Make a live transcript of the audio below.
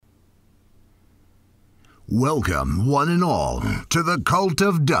Welcome, one and all, to the Cult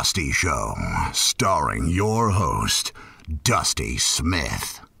of Dusty Show, starring your host, Dusty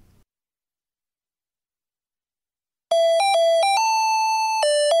Smith.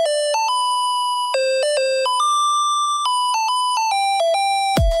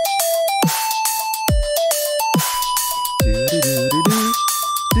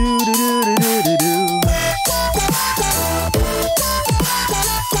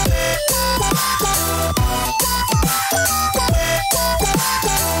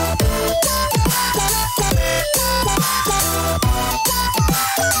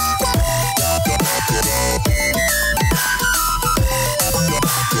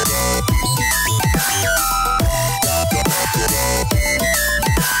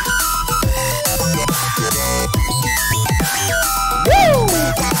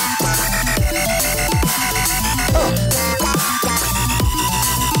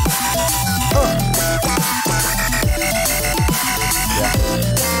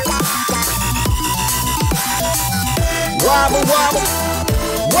 Wobble, wobble,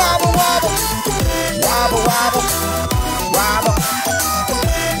 wobble, wobble, wobble, wobble, wobble,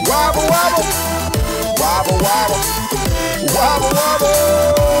 wobble, wobble, wobble, wobble, wobble,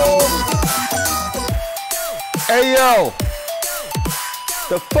 wobble. Hey yo,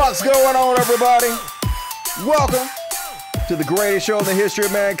 the fuck's going on, everybody? Welcome to the greatest show in the history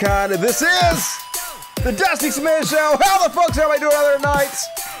of mankind. And this is the Dusty Smith Show. How the fuck's everybody doing other nights?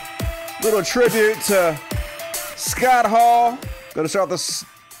 Little tribute to Scott Hall. Going to start this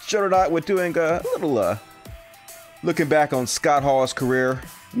show tonight with doing a little looking back on Scott Hall's career.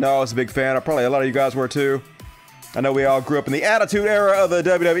 No, I was a big fan. Probably a lot of you guys were too. I know we all grew up in the Attitude Era of the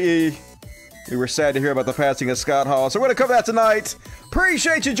WWE. We were sad to hear about the passing of Scott Hall. So we're going to cover that tonight.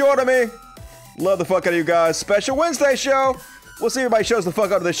 Appreciate you joining me. Love the fuck out of you guys. Special Wednesday show. We'll see if everybody shows the fuck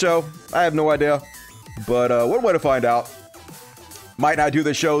out of this show. I have no idea. But one way to find out. Might not do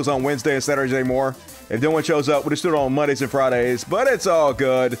the shows on Wednesday and Saturdays anymore. If no one shows up, we'll just do it on Mondays and Fridays. But it's all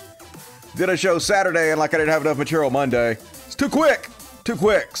good. Did a show Saturday and like I didn't have enough material Monday. It's too quick. Too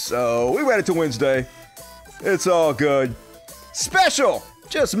quick. So we waited till Wednesday. It's all good. Special.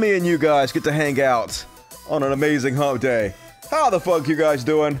 Just me and you guys get to hang out on an amazing hump day. How the fuck you guys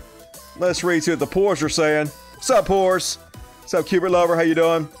doing? Let's read see what the Poors are saying. What's up, Poors? What's up, Cupid Lover? How you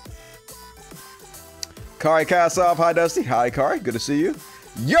doing? Kari Kassoff. Hi, Dusty. Hi, Kari. Good to see you.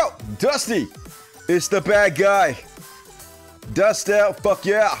 Yo, Dusty. It's the bad guy. Dust out. Fuck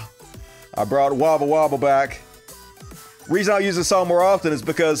yeah. I brought Wobble Wobble back. Reason I use this song more often is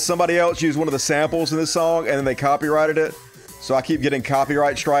because somebody else used one of the samples in this song and then they copyrighted it. So I keep getting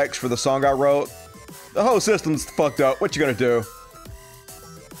copyright strikes for the song I wrote. The whole system's fucked up. What you gonna do?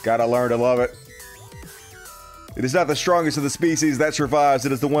 Gotta learn to love it. It is not the strongest of the species that survives.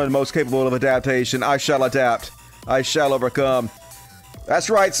 It is the one most capable of adaptation. I shall adapt. I shall overcome. That's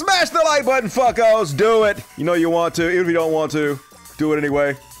right. Smash the like button, fuckos. Do it. You know you want to. Even if you don't want to, do it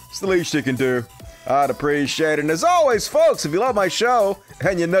anyway. It's the least you can do. I'd appreciate it. And as always, folks, if you love my show,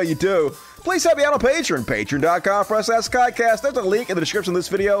 and you know you do, please help me out on Patreon. Patreon.com/SkyCast. There's a link in the description of this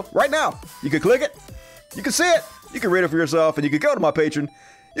video right now. You can click it. You can see it. You can read it for yourself. And you can go to my Patreon.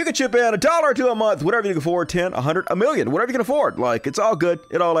 You can chip in $1 or $2 a month, whatever you can afford, 10, 100, a million, whatever you can afford. Like, it's all good.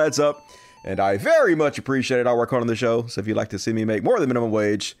 It all adds up. And I very much appreciate it. I work hard on the show. So if you'd like to see me make more than minimum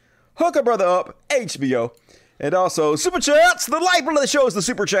wage, hook a brother up, HBO. And also, Super Chats. The lifeblood of the show is the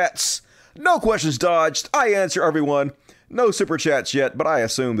Super Chats. No questions dodged. I answer everyone. No Super Chats yet, but I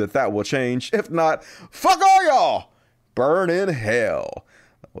assume that will change. If not, fuck all y'all. Burn in hell.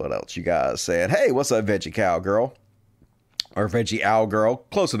 What else you guys saying? Hey, what's up, Veggie Cow Girl? Or Veggie Owl Girl.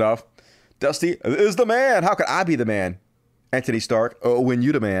 Close enough. Dusty is the man. How could I be the man? Anthony Stark. Oh, when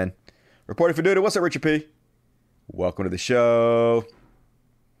you the man. Reporting for duty. What's up, Richard P? Welcome to the show.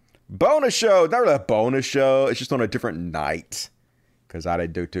 Bonus show. Not really a bonus show. It's just on a different night. Because I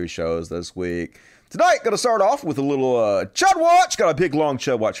didn't do 2 shows this week. Tonight, going to start off with a little Chud Watch. Got a big, long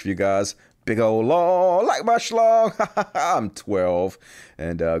Chud Watch for you guys. Big old long, like my schlong. I'm 12.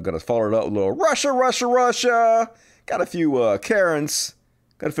 And going to follow it up with a little Russia. Got a few Karens.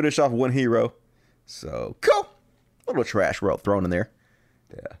 Got to finish off with one hero. So, cool. A little trash world thrown in there.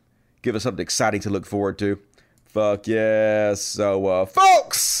 Yeah. Give us something exciting to look forward to. Fuck yeah. So,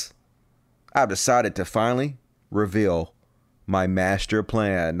 folks, I've decided to finally reveal my master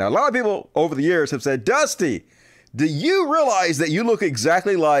plan. Now, a lot of people over the years have said, Dusty, do you realize that you look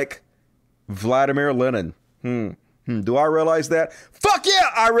exactly like Vladimir Lenin? Do I realize that? Fuck yeah,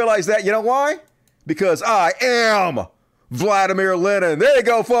 I realize that. You know why? Because I am Vladimir Lenin. There you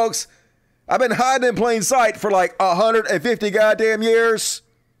go, folks. I've been hiding in plain sight for like 150 goddamn years.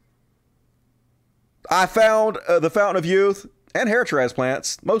 I found the Fountain of Youth and hair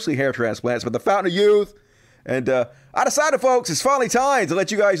transplants, mostly hair transplants, but the Fountain of Youth. And I decided, folks, it's finally time to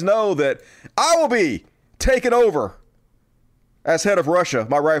let you guys know that I will be taking over as head of Russia,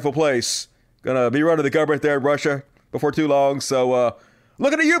 my rightful place. Gonna be running the government there in Russia before too long. So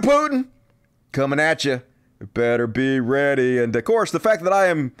looking at you, Putin, coming at you. Better be ready. And of course, the fact that I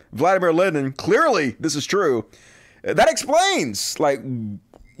am Vladimir Lenin, clearly this is true. That explains, like,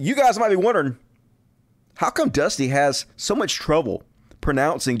 you guys might be wondering, how come Dusty has so much trouble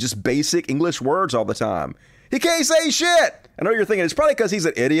pronouncing just basic English words all the time? He can't say shit. I know you're thinking it's probably because he's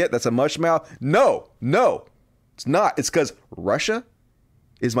an idiot that's a mushmouth. No, it's not. It's because Russia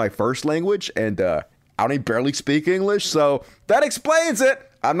is my first language, and I only barely speak English, so that explains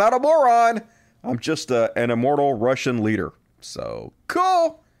it. I'm not a moron. I'm just an immortal Russian leader. So,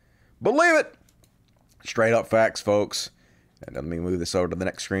 cool. Believe it. Straight up facts, folks. And let me move this over to the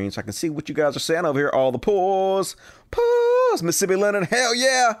next screen so I can see what you guys are saying over here. All the pause. Mississippi Lenin, hell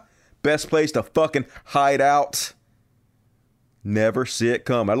yeah. Best place to fucking hide out. Never see it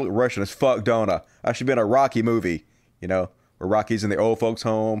come. I look Russian as fuck, don't I? I should be in a Rocky movie, you know, where Rocky's in the old folks'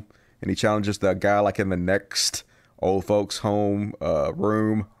 home and he challenges the guy like in the next old folks' home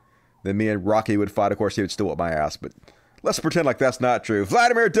room. Then me and Rocky would fight. Of course, he would still whip my ass, but let's pretend like that's not true.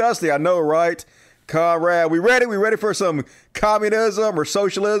 Vladimir Dusty, I know, right? Comrade, we ready? We ready for some communism or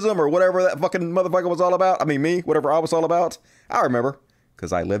socialism or whatever that fucking motherfucker was all about? I mean, me, whatever I was all about. I remember,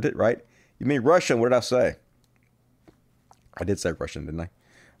 because I lived it, right? You mean Russian? What did I say? I did say Russian, didn't I?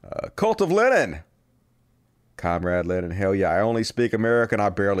 Cult of Lenin. Comrade Lenin, hell yeah. I only speak American. I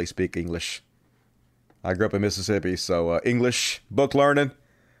barely speak English. I grew up in Mississippi, so English, book learning,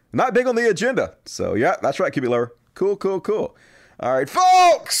 not big on the agenda. So yeah, that's right, QB Lover. Cool. All right,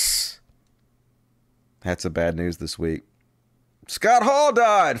 folks. Had some bad news this week. Scott Hall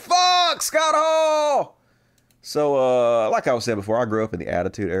died. Fuck, Scott Hall. So, like I was saying before, I grew up in the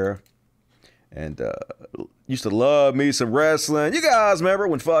Attitude Era. And used to love me some wrestling. You guys remember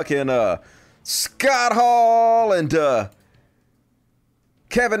when fucking Scott Hall and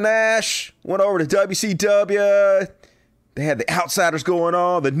Kevin Nash went over to WCW. They had the Outsiders going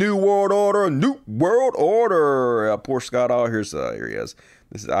on. The New World Order. Poor Scott Hall. Here he is.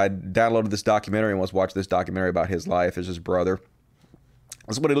 I downloaded this documentary and was watching this documentary about his life as his brother.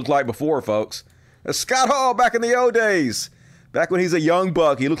 This is what he looked like before, folks. That's Scott Hall back in the old days. Back when he's a young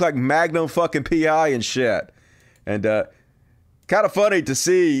buck. He looked like Magnum fucking PI and shit. And kind of funny to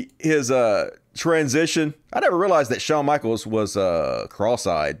see his transition. I never realized that Shawn Michaels was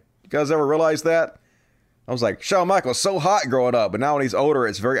cross-eyed. You guys ever realize that? I was like, Shawn Michaels so hot growing up, but now when he's older,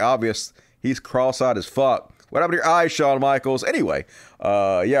 it's very obvious he's cross-eyed as fuck. What happened to your eyes, Shawn Michaels? Anyway,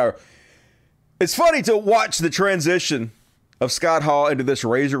 yeah. It's funny to watch the transition of Scott Hall into this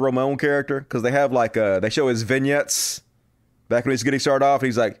Razor Ramon character, because they have like, they show his vignettes back when he's getting started off, and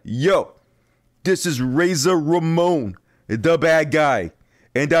he's like, yo, this is Razor Ramon, the bad guy,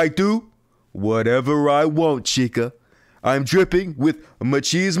 and I do whatever I want, chica. I'm dripping with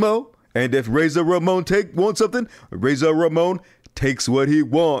machismo, and if Razor Ramon wants something, Razor Ramon takes what he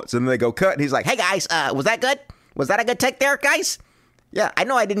wants. And then they go cut, and he's like, hey guys, was that good? Was that a good take there, guys? Yeah, I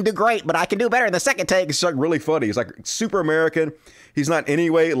know I didn't do great, but I can do better in the second take. It's like really funny. He's like super American. He's not in any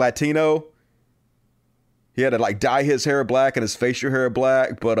way Latino. He had to like dye his hair black and his facial hair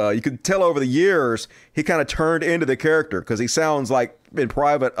black, but you could tell over the years he kind of turned into the character, because he sounds like in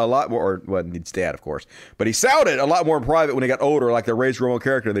private a lot more, or well, his dad, of course, but he sounded a lot more in private when he got older, like the Razor Ramon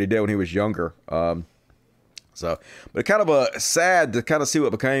character that he did when he was younger. But kind of sad to kind of see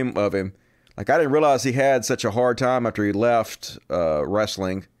what became of him. Like, I didn't realize he had such a hard time after he left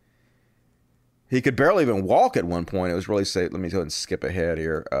wrestling. He could barely even walk at one point. It was really sad. Let me go ahead and skip ahead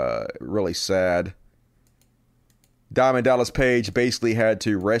here. Really sad. Diamond Dallas Page basically had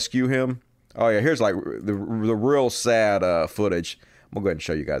to rescue him. Oh yeah, here's like the real sad footage. I'm gonna go ahead and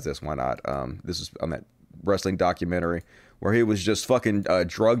show you guys this. Why not? This is on that wrestling documentary where he was just fucking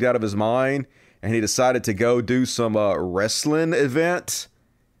drugged out of his mind, and he decided to go do some wrestling event.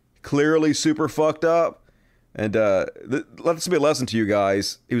 Clearly super fucked up. And let this be a lesson to you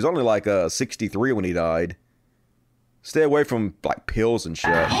guys. He was only like 63 when he died. Stay away from like pills and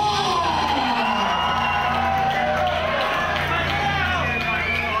shit.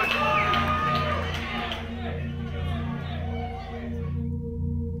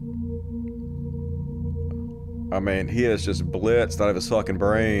 I mean, he is just blitzed out of his fucking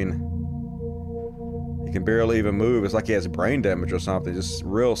brain. He can barely even move. It's like he has brain damage or something. Just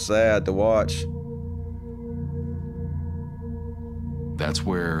real sad to watch. That's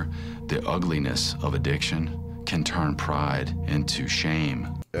where the ugliness of addiction can turn pride into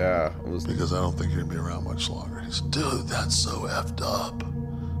shame. Yeah, it was. Because I don't think you're gonna be around much longer. He's, dude, that's so effed up.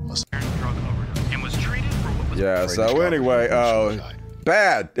 And was treated for what was Yeah. So anyway,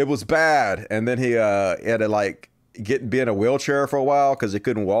 bad. It was bad, and then he had to like be in a wheelchair for a while because he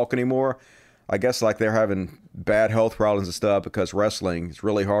couldn't walk anymore. I guess like they're having bad health problems and stuff because wrestling is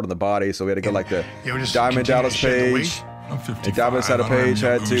really hard on the body. So we had to go like the Diamond Dallas Page. And Diamond Dallas Page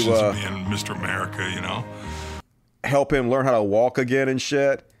had to Mr. America, you know. help him learn how to walk again and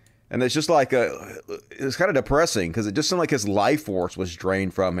shit. And it's just like it's kind of depressing because it just seemed like his life force was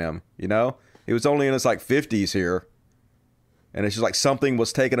drained from him. You know, he was only in his like 50s here, and it's just like something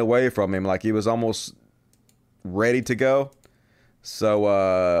was taken away from him. Like he was almost ready to go.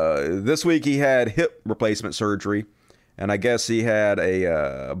 So this week he had hip replacement surgery, and I guess he had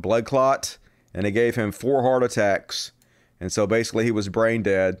a blood clot, and it gave him 4 heart attacks, and so basically he was brain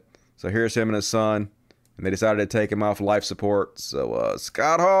dead. So here's him and his son, and they decided to take him off life support. So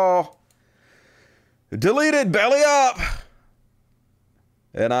Scott Hall deleted belly up,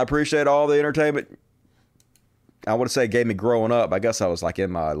 and I appreciate all the entertainment. I want to say it gave me growing up. I guess I was like in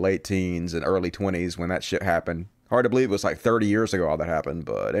my late teens and early 20s when that shit happened. Hard to believe it was like 30 years ago all that happened,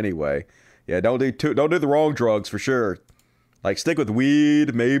 but anyway, yeah, don't do the wrong drugs for sure. Like stick with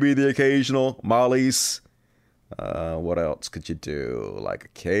weed, maybe the occasional mollies. What else could you do? Like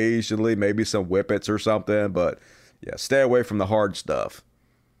occasionally, maybe some whippets or something, but yeah, stay away from the hard stuff.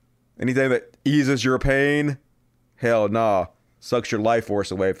 Anything that eases your pain, hell nah, sucks your life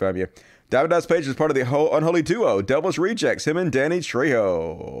force away from you. Diamond Dallas Page is part of the unholy duo, Devil's Rejects, him and Danny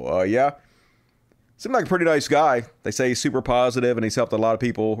Trejo. Yeah. Seemed like a pretty nice guy. They say he's super positive and he's helped a lot of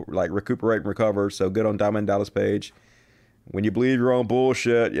people like recuperate and recover. So good on Diamond Dallas Page. When you believe your own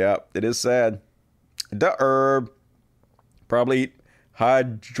bullshit, yeah, it is sad. The herb. Probably eat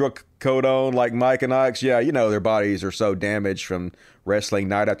hydrocodone like Mike and Ike's. Yeah, you know their bodies are so damaged from wrestling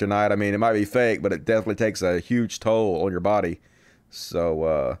night after night. I mean, it might be fake, but it definitely takes a huge toll on your body.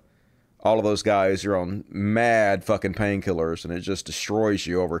 So all of those guys are on mad fucking painkillers and it just destroys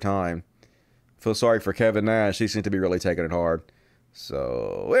you over time. Feel sorry for Kevin Nash. He seems to be really taking it hard.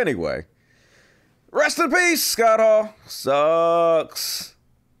 So, anyway. Rest in peace, Scott Hall. Sucks.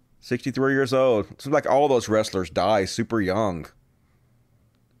 63 years old. Seems like all those wrestlers die super young.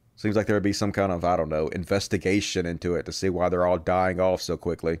 Seems like there would be some kind of, I don't know, investigation into it to see why they're all dying off so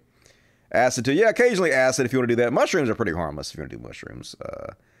quickly. Acid too. Yeah, occasionally acid if you want to do that. Mushrooms are pretty harmless if you want to do mushrooms.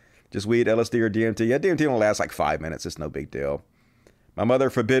 Just weed, LSD, or DMT. Yeah, DMT only lasts like 5 minutes. It's no big deal. My mother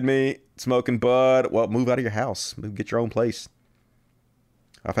forbid me smoking bud. Well, move out of your house. Move, get your own place.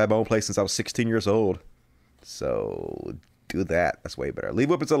 I've had my own place since I was 16 years old. So do that. That's way better. Leave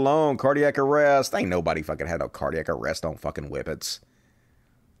whippets alone. Cardiac arrest. Ain't nobody fucking had no cardiac arrest on fucking whippets.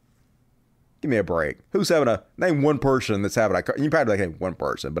 Give me a break. Who's having a... Name one person that's having a... You probably name one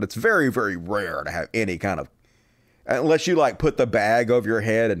person, but it's very, very rare to have any kind of... Unless you like put the bag over your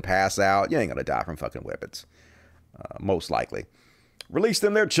head and pass out, you ain't gonna die from fucking whippets. Most likely. Release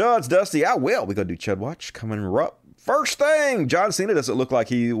them their chuds, Dusty. I will. We're going to do Chud Watch coming up. First thing, John Cena doesn't look like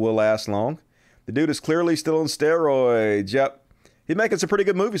he will last long. The dude is clearly still on steroids. Yep. He's making some pretty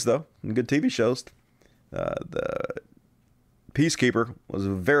good movies, though, and good TV shows. The Peacekeeper was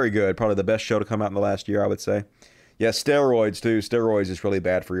very good. Probably the best show to come out in the last year, I would say. Yeah, steroids, too. Steroids is really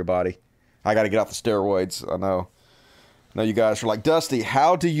bad for your body. I got to get off the steroids. I know. Now you guys are like, Dusty,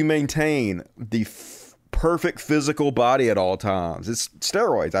 how do you maintain the perfect physical body at all times? It's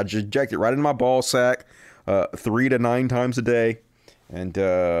steroids. I just inject it right in my ball sack 3 to 9 times a day, and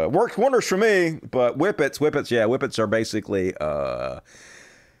works wonders for me. But whippets are basically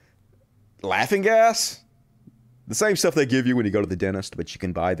laughing gas, the same stuff they give you when you go to the dentist, but you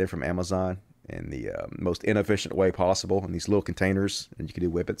can buy there from Amazon in the most inefficient way possible in these little containers, and you can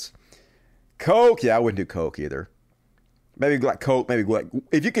do whippets. Coke, yeah, I wouldn't do Coke either. Maybe like Coke, maybe like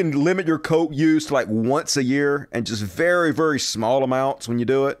if you can limit your Coke use to like once a year and just very, very small amounts when you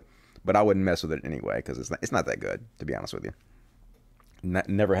do it. But I wouldn't mess with it anyway because it's not that good, to be honest with you.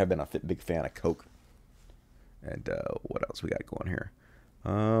 Never have been a big fan of Coke. And what else we got going here?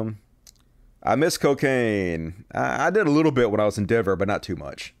 I miss cocaine. I did a little bit when I was in Denver, but not too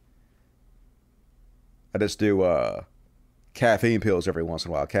much. I just do caffeine pills every once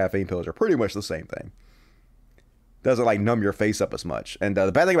in a while. Caffeine pills are pretty much the same thing. Doesn't like numb your face up as much. And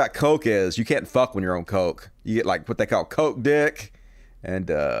the bad thing about Coke is you can't fuck when you're on Coke. You get like what they call Coke dick. And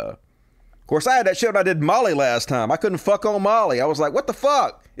of course I had that shit when I did Molly last time. I couldn't fuck on Molly. I was like, what the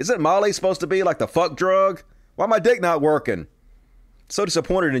fuck? Isn't Molly supposed to be like the fuck drug? Why my dick not working? So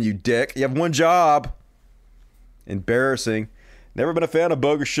disappointed in you, dick. You have one job. Embarrassing. Never been a fan of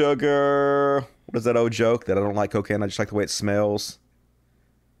booger sugar. What is that old joke that I don't like cocaine? I just like the way it smells.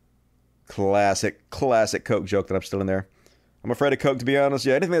 Classic Coke joke that I'm still in there. I'm afraid of Coke, to be honest.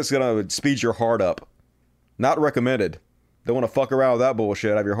 Yeah, anything that's going to speed your heart up. Not recommended. Don't want to fuck around with that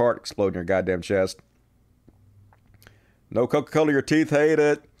bullshit. Have your heart explode in your goddamn chest. No Coca-Cola, your teeth hate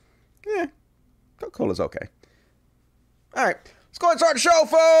it. Yeah, Coca-Cola's okay. All right, let's go ahead and start the show,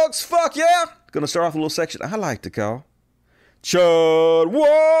 folks. Fuck yeah. Gonna start off a little section I like to call Chud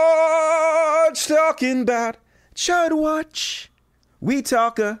Watch. Talking about Chud Watch. We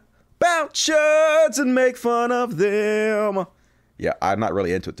talk about chuds and make fun of them. Yeah, I'm not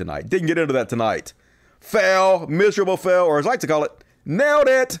really into it tonight. Didn't get into that tonight. Fail, miserable fail, or as I like to call it, nailed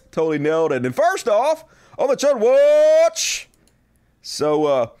it. Totally nailed it. And first off, on the Chud Watch.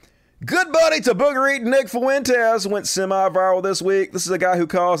 So, good buddy to Booger Eating Nick Fuentes went semi-viral this week. This is a guy who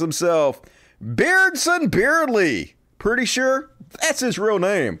calls himself Beardson Beardley. Pretty sure that's his real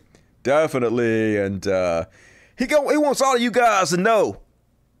name. Definitely. And he wants all of you guys to know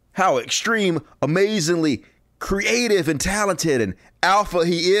how extreme, amazingly creative and talented and alpha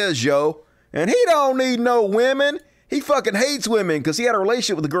he is, yo. And he don't need no women. He fucking hates women because he had a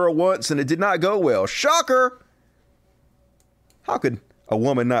relationship with a girl once and it did not go well. Shocker. How could a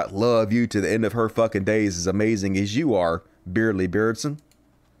woman not love you to the end of her fucking days as amazing as you are, Beardley Beardson?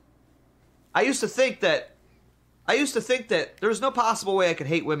 I used to think that there's no possible way I could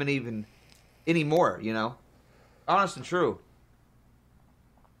hate women even anymore, you know? Honest and true.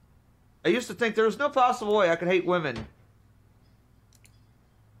 I used to think there was no possible way I could hate women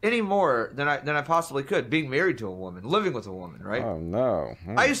any more than I possibly could, being married to a woman, living with a woman, right? Oh no.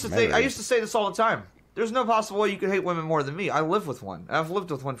 I used to say this all the time. There's no possible way you could hate women more than me. I live with one. I've lived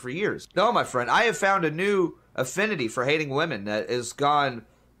with one for years. No, my friend, I have found a new affinity for hating women that has gone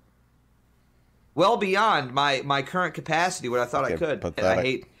well beyond my current capacity, what I thought I could.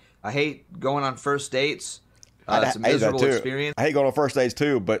 And I hate going on first dates. It's a miserable experience. I hate going on first dates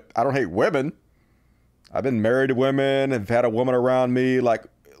too, but I don't hate women. I've been married to women, have had a woman around me like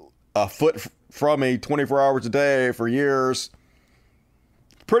a foot from me 24 hours a day for years.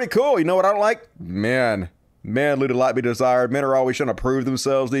 Pretty cool. You know what I don't like? Men. Men lead a life be desired. Men are always trying to prove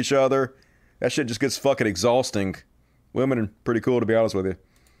themselves to each other. That shit just gets fucking exhausting. Women are pretty cool, to be honest with you.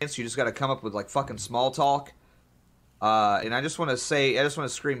 You just got to come up with like fucking small talk. And I just want to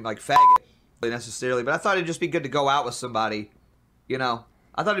scream like faggot necessarily, but I thought it'd just be good to go out with somebody, you know.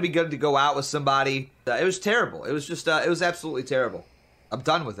 I thought it'd be good to go out with somebody. It was terrible. It was just, it was absolutely terrible. I'm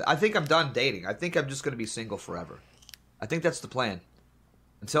done with it. I think I'm done dating. I think I'm just going to be single forever. I think that's the plan.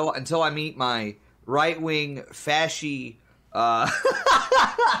 Until I meet my right-wing fashy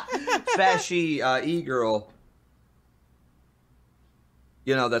e-girl.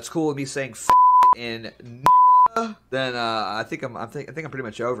 You know, that's cool with me saying and nigga, then I think I'm pretty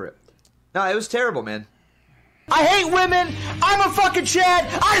much over it. No, it was terrible, man. I hate women. I'm a fucking Chad.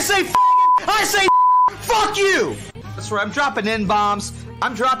 I say I say fuck you. That's right. I'm dropping N-bombs.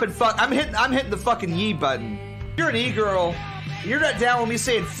 I'm dropping fuck. I'm hitting the fucking ye button. You're an e-girl. You're not down with me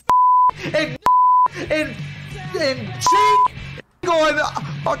saying and cheek going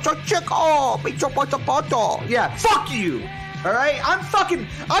yeah, fuck you. All right, I'm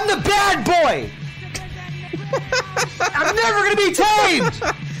the bad boy. I'm never gonna be tamed.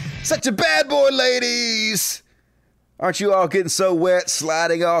 Such a bad boy, ladies. Aren't you all getting so wet,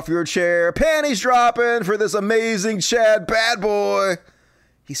 sliding off your chair, panties dropping for this amazing Chad bad boy?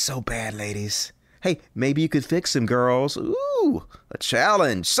 He's so bad, ladies. Hey, maybe you could fix him, girls. Ooh, a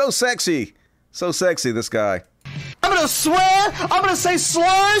challenge. So sexy. So sexy, this guy. I'm gonna swear, I'm gonna say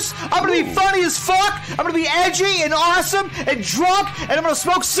slurs, I'm gonna be funny as fuck, I'm gonna be edgy and awesome and drunk, and I'm gonna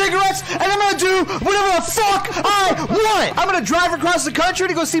smoke cigarettes, and I'm gonna do whatever the fuck I want. I'm gonna drive across the country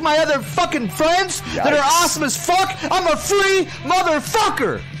to go see my other fucking friends that are awesome as fuck. I'm a free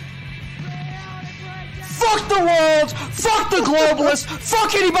motherfucker. Fuck the world, fuck the globalists,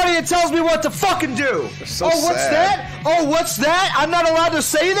 fuck anybody that tells me what to fucking do. So what's that? Oh, what's that? I'm not allowed to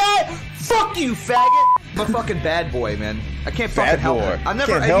say that? Fuck you, faggot. I'm a fucking bad boy, man. I can't fucking help it. I'm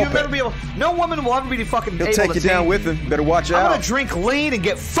never. You'll never be able. No woman will ever be fucking able to take you down with him. Better watch out. I'm gonna drink lean and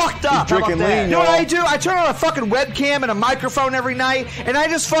get fucked up. He's drinking lean. You know what I do? I turn on a fucking webcam and a microphone every night, and I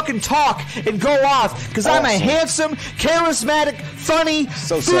just fucking talk and go off because I'm a handsome, charismatic, funny,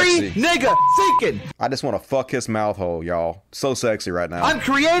 free nigga thinking. I just want to fuck his mouth hole, y'all. So sexy right now. I'm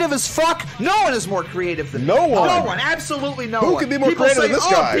creative as fuck. No one is more creative than me. No one. No one. Absolutely no one. Who could be more creative than this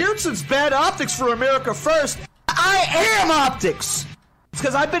guy? Beardson's bad optics for America First. I am optics. It's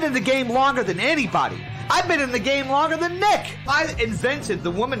because I've been in the game longer than anybody. I've been in the game longer than Nick. I invented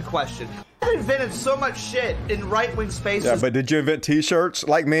the woman question. I invented so much shit in right-wing spaces. Yeah, but did you invent t-shirts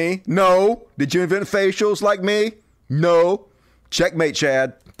like me? No. Did you invent facials like me? No. Checkmate,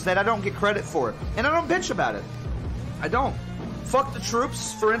 Chad. that I don't get credit for. And I don't bitch about it. I don't. Fuck the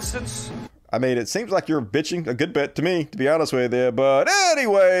troops, for instance. I mean, it seems like you're bitching a good bit to me, to be honest with you. But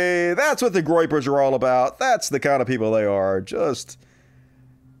anyway, that's what the Groypers are all about. That's the kind of people they are. Just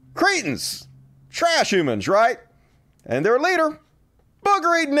cretins. Trash humans, right? And their leader,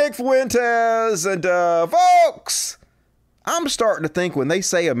 booger-eating Nick Fuentes. And folks, I'm starting to think when they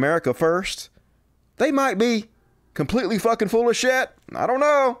say America first, they might be completely fucking full of shit. I don't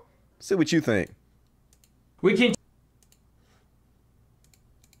know. See what you think. We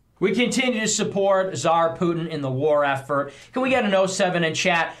continue to support Tsar Putin in the war effort. Can we get an 07 in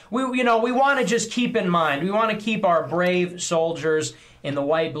chat? We want to just keep in mind, we want to keep our brave soldiers in the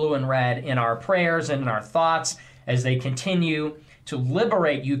white, blue, and red in our prayers and in our thoughts as they continue to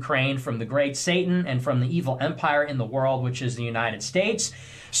liberate Ukraine from the great Satan and from the evil empire in the world, which is the United States.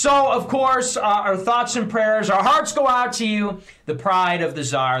 So, of course, our thoughts and prayers, our hearts go out to you, the pride of the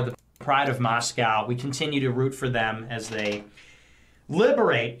Tsar, the pride of Moscow. We continue to root for them as they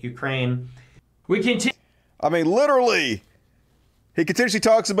liberate Ukraine. We continue. I mean, literally, he continuously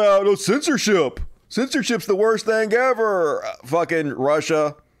talks about censorship. Censorship's the worst thing ever. Fucking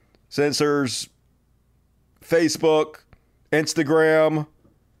Russia censors Facebook, Instagram,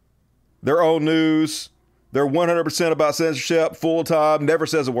 their own news. They're 100% about censorship, full time, never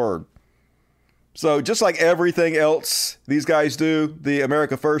says a word. So just like everything else these guys do, the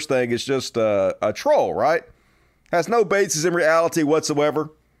America First thing is just a troll, right? Has no basis in reality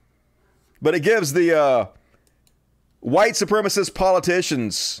whatsoever. But it gives the white supremacist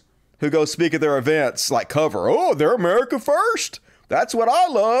politicians who go speak at their events like cover. Oh, they're America First. That's what I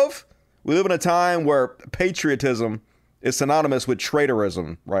love. We live in a time where patriotism is synonymous with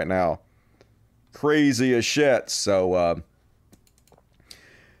traitorism right now. Crazy as shit. So,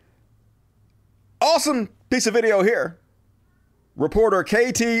 awesome piece of video here. Reporter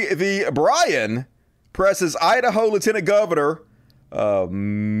KTV Brian presses Idaho Lieutenant Governor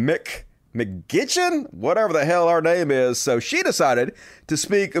Mick McGitchen, whatever the hell her name is. So she decided to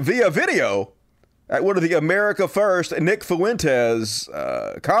speak via video at one of the America First Nick Fuentes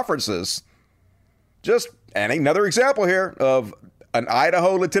conferences. Just another example here of an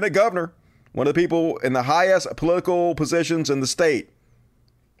Idaho Lieutenant Governor, one of the people in the highest political positions in the state,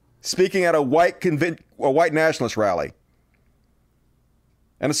 speaking at a white nationalist rally.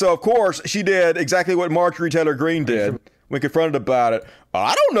 And so, of course, she did exactly what Marjorie Taylor Greene did when confronted about it.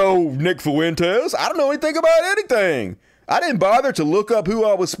 I don't know Nick Fuentes. I don't know anything about anything. I didn't bother to look up who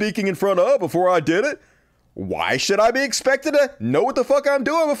I was speaking in front of before I did it. Why should I be expected to know what the fuck I'm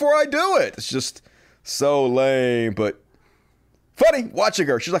doing before I do it? It's just so lame, but funny watching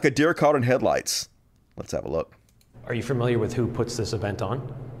her. She's like a deer caught in headlights. Let's have a look. Are you familiar with who puts this event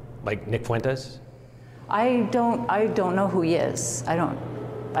on? Like Nick Fuentes? I don't know who he is.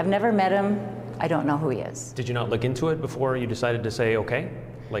 I've never met him. I don't know who he is. Did you not look into it before you decided to say okay?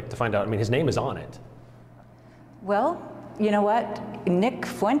 Like to find out, I mean, his name is on it. Well, you know what? Nick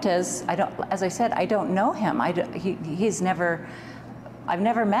Fuentes, as I said, I don't know him. I've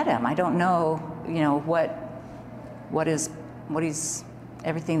never met him. I don't know, what he's,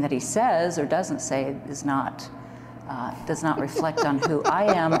 everything that he says or doesn't say is not, does not reflect on who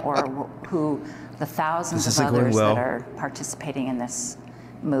I am or who the thousands of others that are participating in this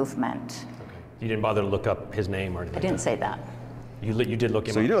movement. Okay. You didn't bother to look up his name or anything? I didn't say that. You did look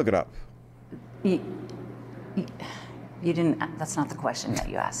him up? So you did look it up? You didn't, that's not the question that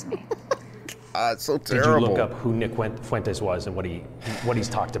you asked me. It's so terrible. Did you look up who Nick Fuentes was and what he's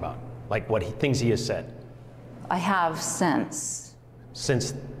talked about? Like things he has said? I have since.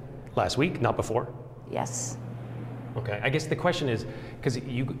 Since last week, not before? Yes. Okay, I guess the question is, because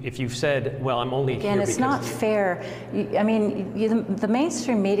if you've said, well, I'm only here because... it's not fair. The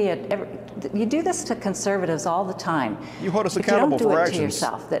mainstream media, you do this to conservatives all the time. You hold us accountable for actions. You don't do it to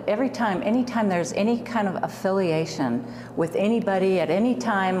yourself, that anytime there's any kind of affiliation with anybody at any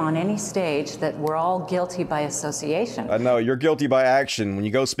time on any stage, that we're all guilty by association. I know, you're guilty by action. When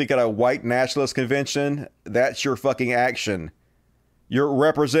you go speak at a white nationalist convention, that's your fucking action. You're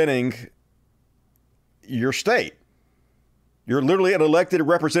representing your state. You're literally an elected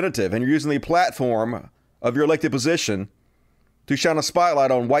representative, and you're using the platform of your elected position to shine a spotlight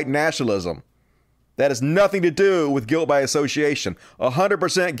on white nationalism. That has nothing to do with guilt by association.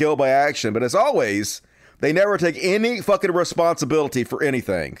 100% guilt by action. But as always, they never take any fucking responsibility for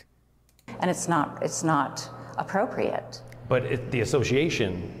anything. And it's not appropriate. But the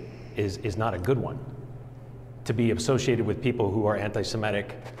association is not a good one. To be associated with people who are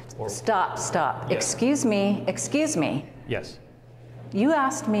anti-Semitic. Stop. Yeah. Excuse me. Yes. You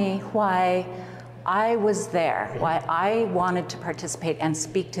asked me why I was there. I wanted to participate and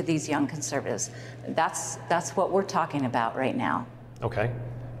speak to these young conservatives. That's what we're talking about right now. Okay.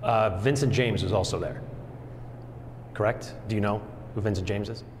 Vincent James was also there, correct? Do you know who Vincent James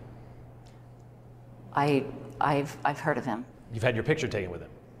is? I've heard of him. You've had your picture taken with him?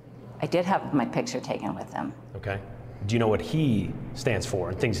 I did have my picture taken with him. Okay. Do you know what he stands for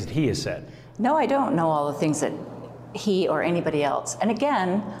and things that he has said? No, I don't know all the things that he or anybody else. And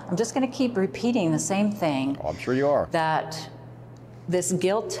again, I'm just going to keep repeating the same thing. Oh, I'm sure you are. That this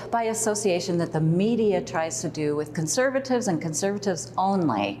guilt by association that the media tries to do with conservatives and conservatives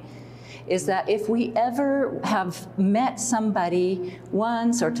only is that if we ever have met somebody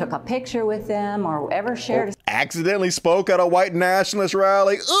once or took a picture with them or ever shared accidentally spoke at a white nationalist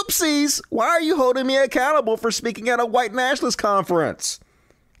rally. Oopsies! Why are you holding me accountable for speaking at a white nationalist conference?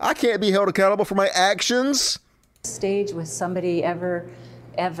 I can't be held accountable for my actions. Stage with somebody ever,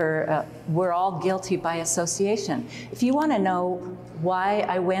 we're all guilty by association. If you want to know why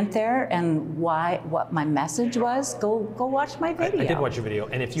I went there and what my message was, go watch my video. I did watch your video,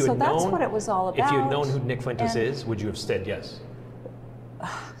 and if you had that's known what it was all about. If you had known who Nick Fuentes is, would you have said yes?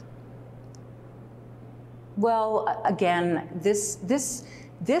 Well, again, this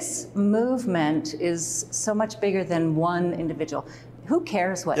movement is so much bigger than one individual. Who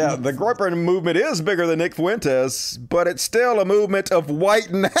cares what? Yeah, the Groyper movement is bigger than Nick Fuentes, but it's still a movement of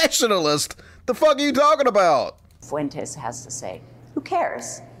white nationalists. The fuck are you talking about? Fuentes has to say. Who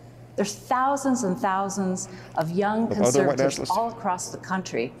cares? There's thousands and thousands of young conservatives all across the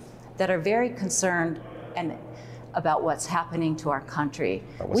country that are very concerned about what's happening to our country.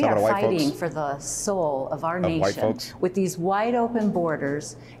 We are fighting for the soul of our nation with these wide open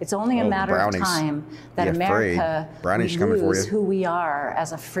borders. It's only a matter of time that America lose who we are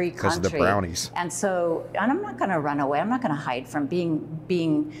as a free country. Because of the brownies. And I'm not going to run away. I'm not going to hide from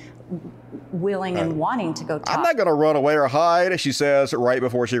being willing and wanting to go talk. I'm not going to run away or hide, she says right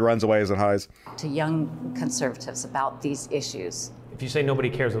before she runs away and hides. To young conservatives about these issues. If you say nobody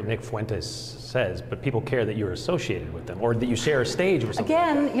cares what Nick Fuentes says, but people care that you're associated with them or that you share a stage with somebody.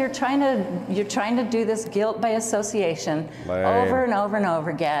 Again, you're trying to do this guilt by association over and over and over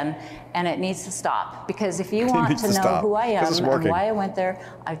again, and it needs to stop. Because if you want to know who I am and why I went there,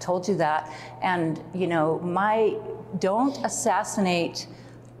 I told you that. And don't assassinate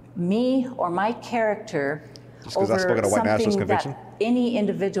me or my character over something that any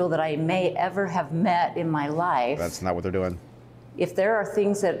individual that I may ever have met in my life. That's not what they're doing. If there are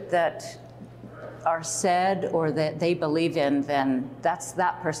things that are said or that they believe in, then that's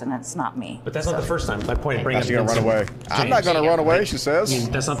that person. It's not me. But that's not the first time. My point of bringing up. She's gonna run away. I'm not gonna run away. She says. I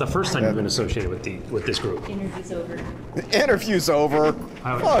mean, that's not the first time you've been associated with this group. Interview's over. The interview's over.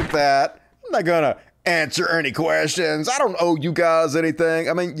 Fuck that. I'm not gonna answer any questions. I don't owe you guys anything.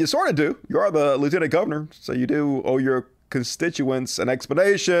 I mean, you sort of do. You are the lieutenant governor, so you do owe your constituents an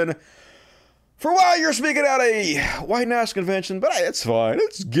explanation for why you're speaking at a white nationalist convention, but hey, it's fine.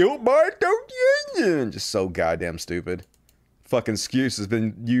 It's guilt by association. Just so goddamn stupid. Fucking excuse has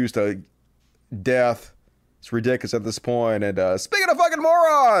been used to death. It's ridiculous at this point. And speaking of fucking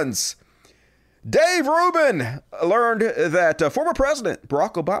morons, Dave Rubin learned that former President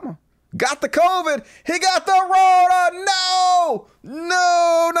Barack Obama got the COVID. He got the Rona.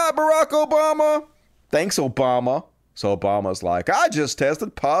 No, not Barack Obama. Thanks, Obama. So Obama's like, I just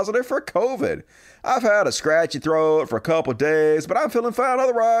tested positive for COVID. I've had a scratchy throat for a couple days, but I'm feeling fine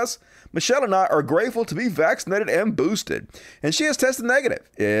otherwise. Michelle and I are grateful to be vaccinated and boosted, and she has tested negative.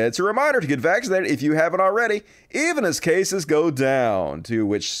 It's a reminder to get vaccinated if you haven't already, even as cases go down. To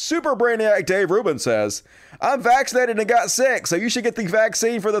which super brainiac Dave Rubin says, I'm vaccinated and got sick, so you should get the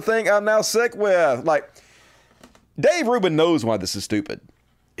vaccine for the thing I'm now sick with. Like, Dave Rubin knows why this is stupid.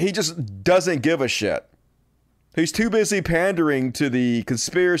 He just doesn't give a shit. He's too busy pandering to the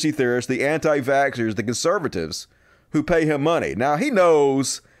conspiracy theorists, the anti-vaxxers, the conservatives who pay him money. Now, he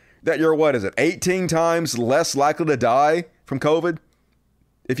knows that you're, 18 times less likely to die from COVID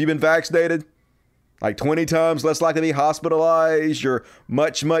if you've been vaccinated? Like 20 times less likely to be hospitalized. You're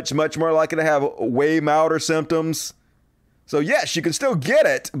much, much, much more likely to have way milder symptoms. So yes, you can still get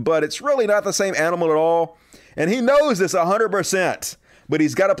it, but it's really not the same animal at all. And he knows this 100%, but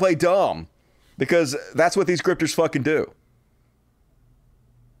he's got to play dumb. Because that's what these grifters fucking do.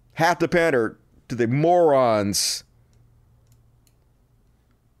 Have to pander to the morons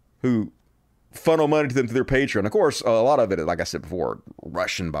who funnel money to them through their Patreon. Of course, a lot of it is, like I said before,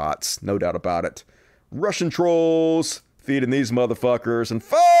 Russian bots. No doubt about it. Russian trolls feeding these motherfuckers. And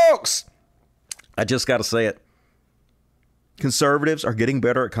folks, I just got to say it. Conservatives are getting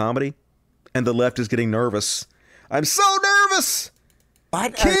better at comedy, and the left is getting nervous. I'm so nervous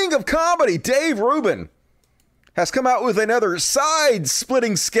King of comedy, Dave Rubin, has come out with another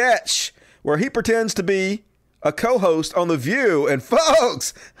side-splitting sketch where he pretends to be a co-host on The View. And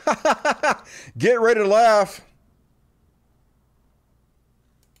folks, get ready to laugh.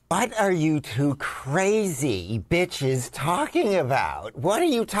 What are you two crazy bitches talking about? What are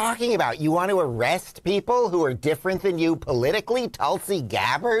you talking about? You want to arrest people who are different than you politically? Tulsi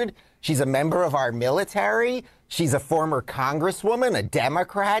Gabbard? She's a member of our military. She's a former congresswoman, a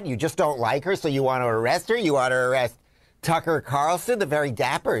Democrat. You just don't like her, so you want to arrest her? You want to arrest Tucker Carlson, the very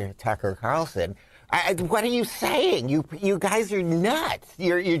dapper Tucker Carlson. What are you saying? You guys are nuts.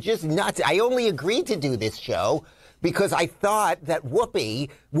 You're just nuts. I only agreed to do this show because I thought that Whoopi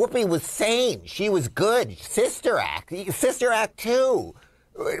was sane. She was good. Sister Act 2.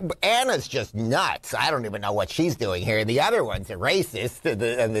 Anna's just nuts. I don't even know what she's doing here. The other one's a racist,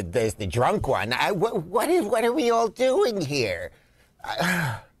 and there's the drunk one. What are we all doing here?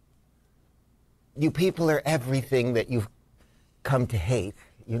 You people are everything that you've come to hate.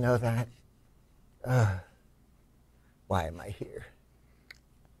 You know that? Why am I here?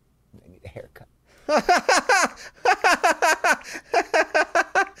 I need a haircut.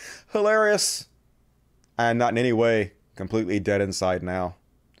 Hilarious. I'm not in any way completely dead inside now.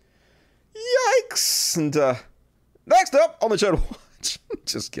 Yikes. And next up on the show to watch, it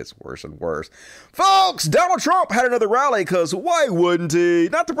just gets worse and worse. Folks, Donald Trump had another rally because why wouldn't he?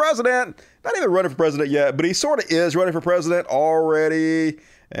 Not the president, not even running for president yet, but he sort of is running for president already.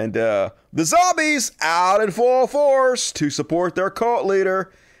 And the zombies out in full force to support their cult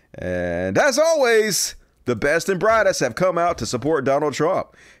leader. And as always, the best and brightest have come out to support Donald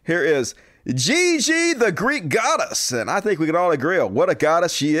Trump. Here is Gigi, the Greek goddess. And I think we can all agree on what a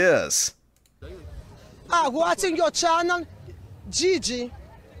goddess she is. Watching your channel, Gigi,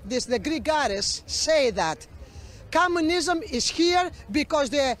 the Greek goddess, say that communism is here because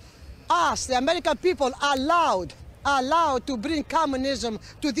the American people, are allowed to bring communism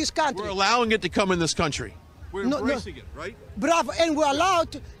to this country. We're allowing it to come in this country. We're embracing it, right? Bravo, and we're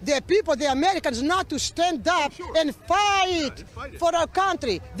allowed the people, the Americans, not to stand up and fight for our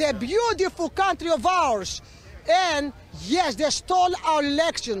country, the beautiful country of ours. And yes, they stole our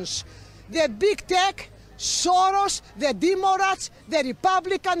elections. The big tech, Soros, the Democrats, the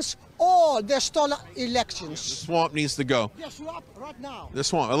Republicans, all they stole elections. The swamp needs to go. The swamp right now. The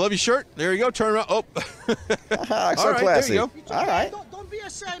swamp. I love your shirt. There you go. Turn around. Oh. So all right, classy. There you go. All right. Don't be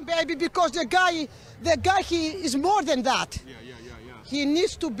ashamed, baby, because the guy, he is more than that. Yeah. He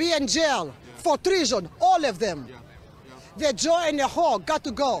needs to be in jail for treason, all of them. The Joy and the Hog got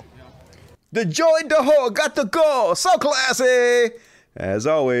to go. The Joy and the Hog got to go. So classy. As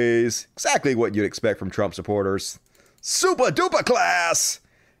always, exactly what you'd expect from Trump supporters. Super duper class.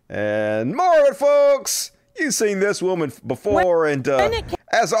 And more of it, folks. You've seen this woman before, and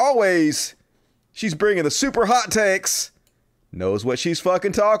as always, she's bringing the super hot takes. Knows what she's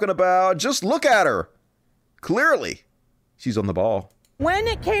fucking talking about. Just look at her. Clearly, she's on the ball. When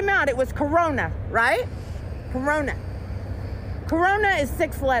it came out, it was Corona, right? Corona. Corona is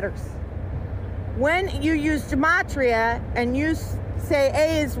 6 letters. When you use gematria and you say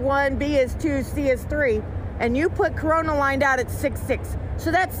A is 1, B is 2, C is 3, and you put Corona lined out at 666.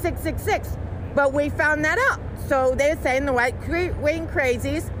 So that's 666. But we found that out. So they're saying the white wing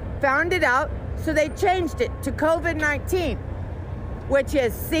crazies found it out, so they changed it to COVID-19, which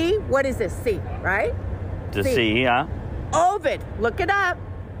is C. What is this? C, right? The C, yeah. Ovid, look it up.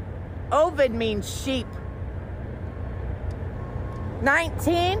 Ovid means sheep.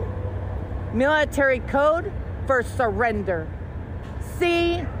 19, military code for surrender.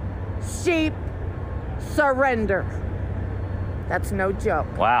 C, sheep, surrender. That's no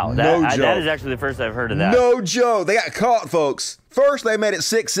joke. Wow, that is actually the first I've heard of that. No joke. They got caught, folks. First, they made it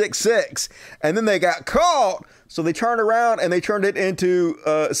 666, and then they got caught, so they turned around and they turned it into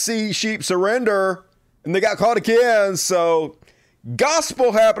C, sheep, surrender, and they got caught again. So,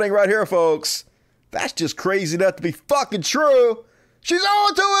 gospel happening right here, folks. That's just crazy enough to be fucking true. She's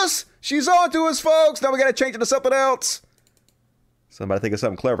on to us. She's on to us, folks. Now we got to change it to something else. Somebody think of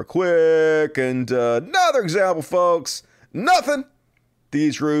something clever quick. And another example, folks. Nothing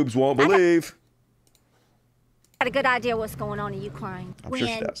these rubes won't believe. Got a good idea what's going on in Ukraine. I'm sure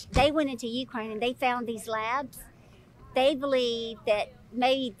she does. They went into Ukraine and they found these labs, they believe that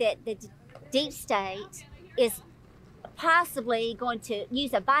maybe that the deep state is possibly going to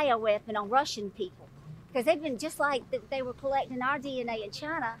use a bioweapon on Russian people. Because they've been, just like they were collecting our DNA in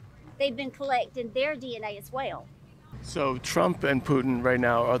China, they've been collecting their DNA as well. So Trump and Putin right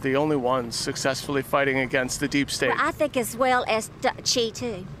now are the only ones successfully fighting against the deep state. Well, I think as well as Xi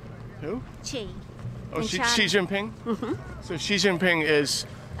too. Who? Xi. Oh, in Xi China. Jinping? Mm-hmm. So Xi Jinping is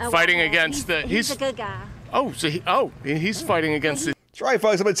fighting against the... He's a good guy. Oh, so he's fighting against the... That's right,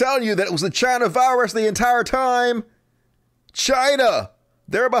 folks. I've been telling you that it was the China virus the entire time. China.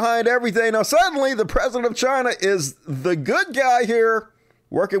 They're behind everything. Now, suddenly, the president of China is the good guy here,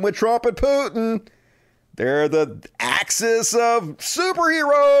 working with Trump and Putin. They're the axis of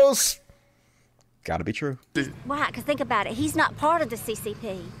superheroes. Gotta be true. Why? Because think about it. He's not part of the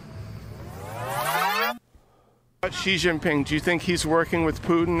CCP. Xi Jinping, do you think he's working with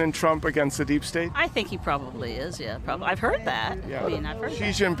Putin and Trump against the deep state? I think he probably is, yeah. Probably. I've heard that. Yeah. I mean, I've heard Xi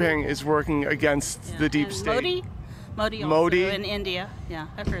that. Jinping is working against the deep And state. Modi also Modi. in India. Yeah,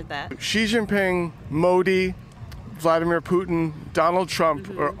 I've heard that. Xi Jinping, Modi, Vladimir Putin, Donald Trump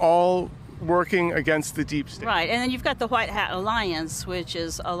are all working against the deep state. Right, and then you've got the White Hat Alliance, which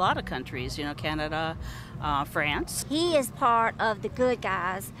is a lot of countries, you know, Canada, France. He is part of the good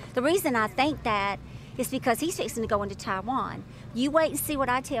guys. The reason I think that is because he's fixing to go into Taiwan. You wait and see what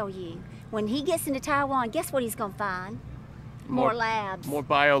I tell you. When he gets into Taiwan, guess what he's going to find? More labs. More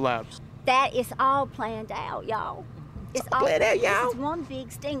biolabs. That is all planned out, y'all. It's all planned out, y'all. It's one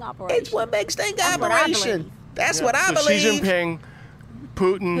big sting operation. It's one big sting That's what I operation. believe. That's what I so believe. Xi Jinping,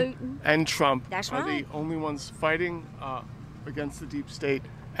 Putin, and Trump That's are right. the only ones fighting against the deep state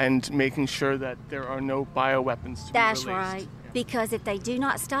and making sure that there are no bioweapons to That's be released. right. Because if they do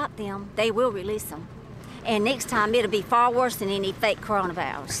not stop them, they will release them. And next time it'll be far worse than any fake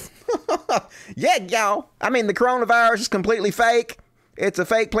coronavirus. Yeah, y'all. I mean, the coronavirus is completely fake. It's a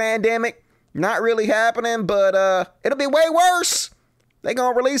fake pandemic. Not really happening, but it'll be way worse. They're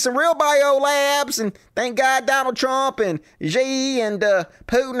going to release some real bio labs, and thank God Donald Trump and Xi and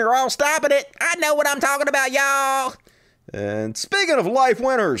Putin are all stopping it. I know what I'm talking about, y'all. And speaking of life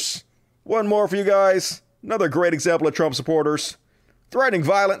winners, one more for you guys. Another great example of Trump supporters. Threatening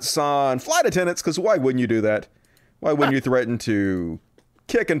violence on flight attendants, because why wouldn't you do that? Why wouldn't you threaten to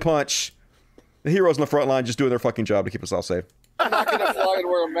kick and punch the heroes on the front line just doing their fucking job to keep us all safe? I'm not going to fly and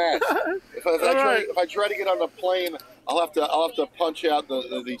wear a mask. If I try to get on the plane, I'll have to punch out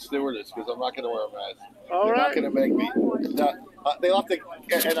the stewardess because I'm not going to wear a mask. They're not going to make me. They'll have to,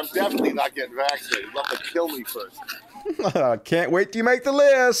 and I'm definitely not getting vaccinated. They'll have to kill me first. Can't wait till you make the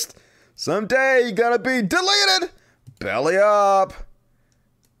list. Someday you're gonna be deleted. Belly up.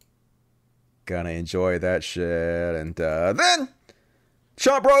 Gonna enjoy that shit. And then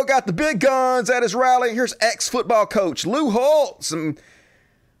Trump bro got the big guns at his rally. Here's ex-football coach Lou Holtz.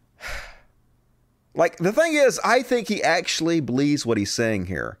 Like, the thing is, I think he actually believes what he's saying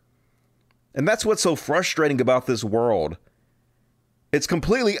here. And that's what's so frustrating about this world. It's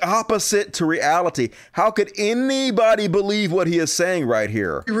completely opposite to reality. How could anybody believe what he is saying right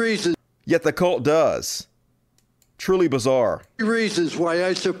here? Yet the cult does. Truly bizarre. Reasons why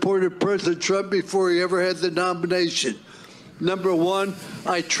I supported President Trump before he ever had the nomination. Number one,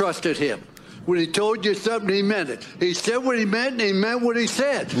 I trusted him. When he told you something, he meant it. He said what he meant, and he meant what he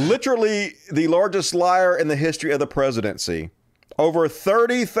said. Literally the largest liar in the history of the presidency. Over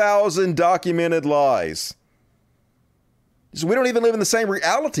 30,000 documented lies. So we don't even live in the same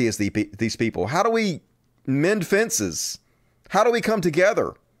reality as these people. How do we mend fences? How do we come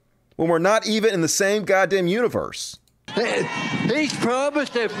together when we're not even in the same goddamn universe? He's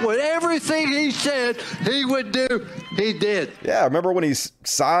promised that with everything he said he would do, he did. Yeah, remember when he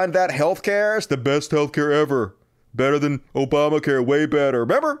signed that health care? It's the best health care ever. Better than Obamacare, way better.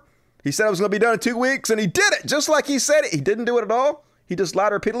 Remember? He said it was going to be done in 2 weeks, and he did it, just like he said it. He didn't do it at all. He just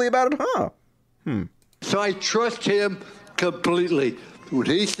lied repeatedly about it, huh? So I trust him completely. When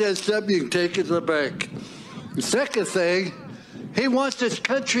he says something, you can take it to the bank. The second thing, he wants this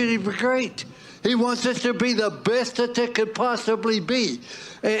country to be great. He wants us to be the best that it could possibly be.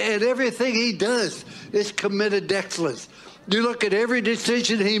 And everything he does is committed excellence. You look at every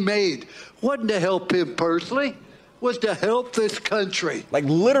decision he made, wasn't to help him personally, was to help this country. Like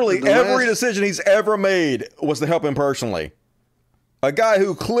literally every decision he's ever made was to help him personally. A guy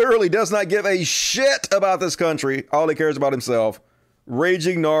who clearly does not give a shit about this country. All he cares about himself.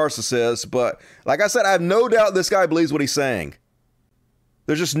 Raging narcissist. But like I said, I have no doubt this guy believes what he's saying.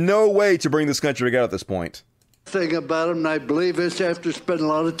 There's just no way to bring this country together at this point. Thing about him, and I believe this after spending a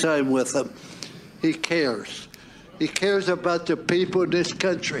lot of time with him, he cares. He cares about the people in this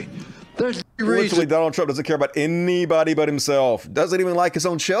country. There's Literally, Donald Trump doesn't care about anybody but himself. Doesn't even like his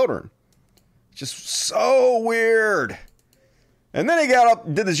own children. Just so weird. And then he got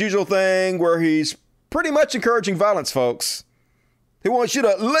up, did this usual thing where he's pretty much encouraging violence, folks. He wants you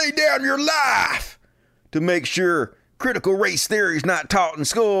to lay down your life to make sure critical race theory is not taught in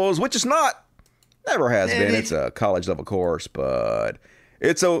schools, which is not. Never has been. It's a college level course, but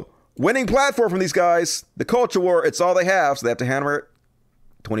it's a winning platform from these guys. The culture war, it's all they have, so they have to hammer it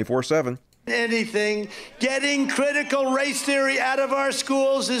 24/7. Anything. Getting critical race theory out of our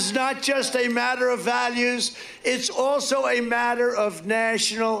schools is not just a matter of values, it's also a matter of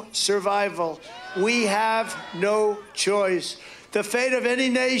national survival. We have no choice. The fate of any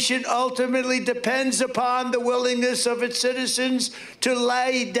nation ultimately depends upon the willingness of its citizens to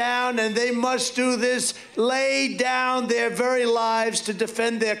lay down, and they must do this, lay down their very lives to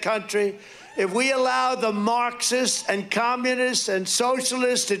defend their country. If we allow the Marxists and communists and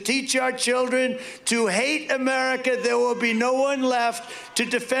socialists to teach our children to hate America, there will be no one left to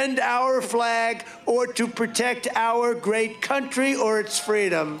defend our flag or to protect our great country or its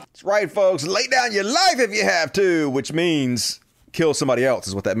freedom. That's right, folks. Lay down your life if you have to, which means kill somebody else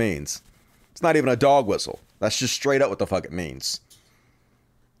is what that means. It's not even a dog whistle. That's just straight up what the fuck it means.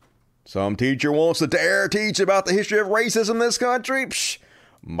 Some teacher wants to dare teach about the history of racism in this country. Psh,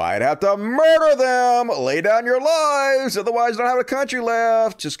 might have to murder them. Lay down your lives. Otherwise, you don't have a country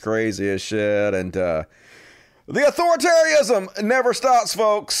left. Just crazy as shit. And the authoritarianism never stops,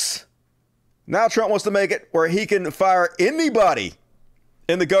 folks. Now Trump wants to make it where he can fire anybody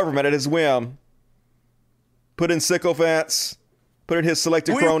in the government at his whim. Put in sycophants. Put in his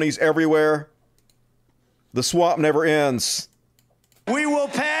selected cronies everywhere. The swamp never ends. We will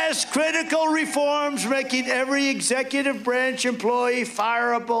pass critical reforms making every executive branch employee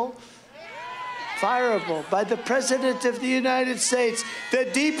fireable by the President of the United States. The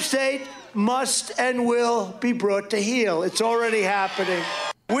deep state must and will be brought to heel. It's already happening.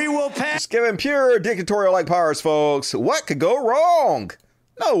 We will pass. Just giving pure dictatorial-like powers, folks. What could go wrong?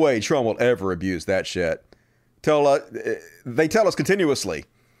 No way Trump will ever abuse that shit. They tell us continuously,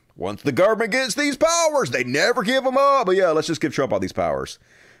 once the government gets these powers, they never give them up. But yeah, let's just give Trump all these powers.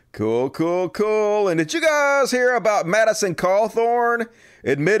 Cool, cool, cool. And did you guys hear about Madison Cawthorn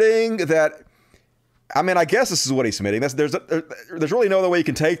admitting that, I mean, I guess this is what he's admitting. There's really no other way you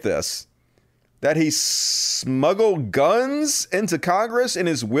can take this. That he smuggled guns into Congress in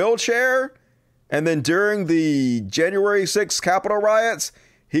his wheelchair. And then during the January 6th Capitol riots,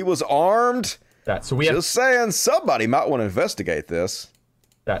 he was armed. Just saying, somebody might want to investigate this.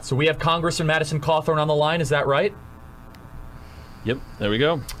 So we have Congressman Madison Cawthorn on the line, is that right? Yep, there we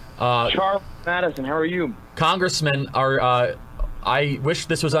go. Charles Madison, how are you? Congressman, I wish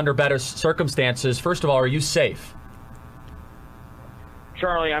this was under better circumstances. First of all, are you safe?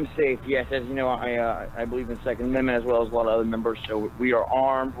 Charlie, I'm safe, yes. As you know, I believe in the Second Amendment as well as a lot of other members, so we are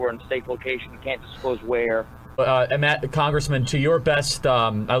armed, we're in a safe location, we can't disclose where. Congressman, to your best,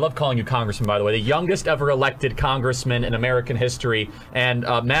 I love calling you Congressman, by the way, the youngest ever elected Congressman in American history. And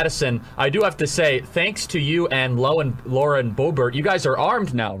Madison, I do have to say, thanks to you and Lauren Boebert, you guys are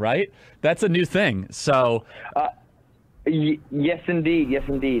armed now, right? That's a new thing. So, yes, indeed. Yes,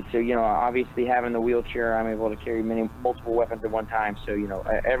 indeed. So, you know, obviously having the wheelchair, I'm able to carry multiple weapons at one time. So, you know,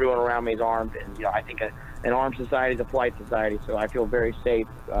 everyone around me is armed. And, you know, I think an armed society is a polite society. So I feel very safe.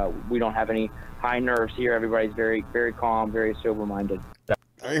 We don't have any high nerves here. Everybody's very, very calm, very sober-minded.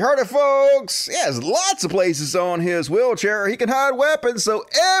 You heard it, folks. He has lots of places on his wheelchair he can hide weapons, so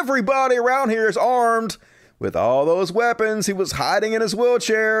everybody around here is armed with all those weapons he was hiding in his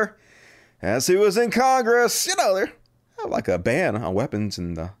wheelchair as he was in Congress. You know, they have like a ban on weapons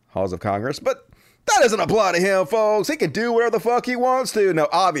in the halls of Congress, but that doesn't apply to him, folks. He can do whatever the fuck he wants to. Now,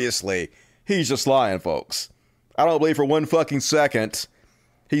 obviously, he's just lying, folks. I don't believe for one fucking second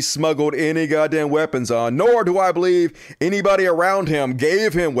he smuggled any goddamn weapons on, nor do I believe anybody around him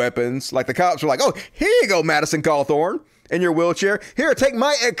gave him weapons. Like the cops were like, oh, here you go, Madison Cawthorn, in your wheelchair. Here, take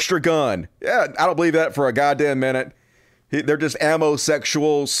my extra gun. Yeah, I don't believe that for a goddamn minute. They're just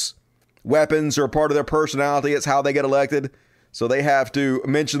ammo-sexuals. Weapons are part of their personality. It's how they get elected. So they have to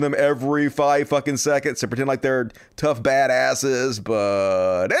mention them every 5 fucking seconds and pretend like they're tough badasses.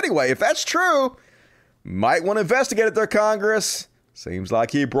 But anyway, if that's true, might want to investigate it there, Congress. Seems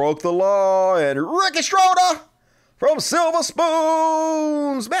like he broke the law. And Ricky Schroeder from Silver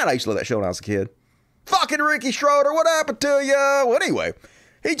Spoons. Man, I used to love that show when I was a kid. Fucking Ricky Schroeder, what happened to you? Well, anyway,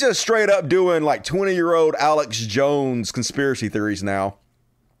 he just straight up doing like 20-year-old Alex Jones conspiracy theories now.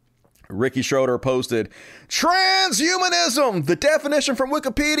 Ricky Schroeder posted, transhumanism, the definition from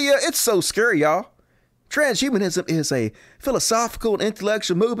Wikipedia. It's so scary, y'all. Transhumanism is a philosophical and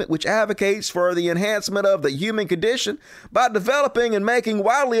intellectual movement which advocates for the enhancement of the human condition by developing and making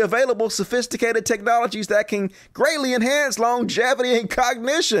widely available sophisticated technologies that can greatly enhance longevity and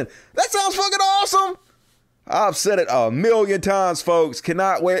cognition. That sounds fucking awesome. I've said it a million times, folks.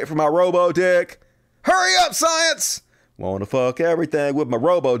 Cannot wait for my robo-dick. Hurry up, science. Want to fuck everything with my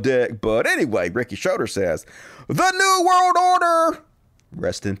robo-dick. But anyway, Ricky Schroeder says, the New World Order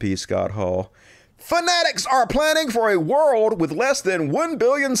Rest in peace, Scott Hall. Fanatics are planning for a world with less than 1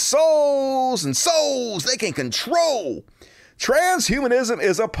 billion souls and souls they can control. Transhumanism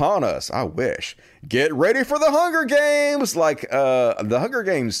is upon us. I wish. Get ready for the Hunger Games. Like, the Hunger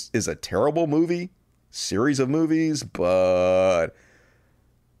Games is a terrible series of movies, but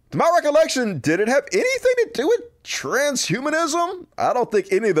to my recollection, did it have anything to do with transhumanism? I don't think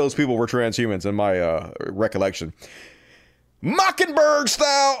any of those people were transhumans in my recollection. Mockingbird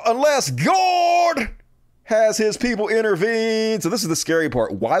style, unless God has his people intervene. So this is the scary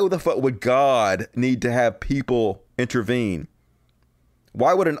part. Why the fuck would God need to have people intervene?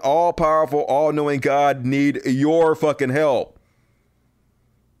 Why would an all-powerful, all-knowing God need your fucking help?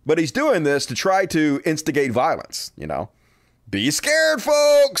 But he's doing this to try to instigate violence, you know? Be scared,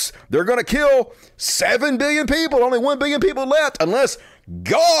 folks! They're gonna kill 7 billion people, only 1 billion people left, unless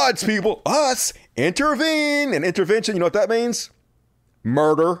God's people, us, intervene. And intervention, you know what that means?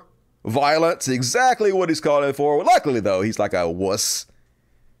 Murder, violence, exactly what he's calling for. Luckily, though, he's like a wuss.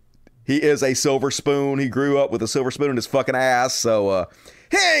 He is a silver spoon. He grew up with a silver spoon in his fucking ass, so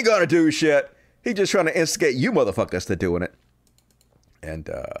he ain't gonna do shit. He's just trying to instigate you motherfuckers to doing it. And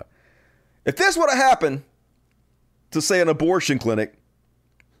if this would have happened to, say, an abortion clinic,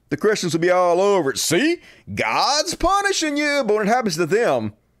 the Christians would be all over it. See? God's punishing you. But when it happens to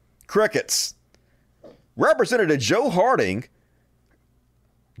them, crickets. Representative Joe Harding's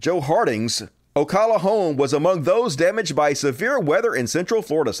Ocala home was among those damaged by severe weather in Central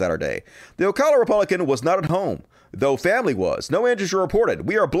Florida Saturday. The Ocala Republican was not at home, though family was. No injuries were reported.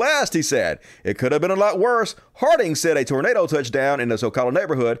 We are blessed, he said. It could have been a lot worse. Harding said a tornado touched down in his Ocala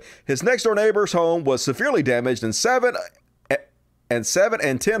neighborhood. His next-door neighbor's home was severely damaged, and 7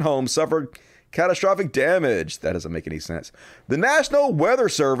 and 10 homes suffered catastrophic damage. That doesn't make any sense. The National Weather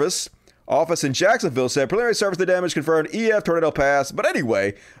Service office in Jacksonville said preliminary surface the damage confirmed EF tornado pass. But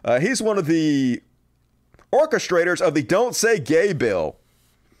anyway, he's one of the orchestrators of the Don't Say Gay bill.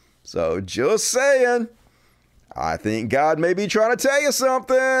 So just saying, I think God may be trying to tell you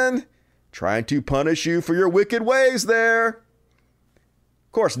something. Trying to punish you for your wicked ways there.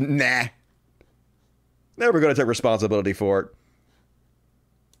 Of course, nah. Never going to take responsibility for it.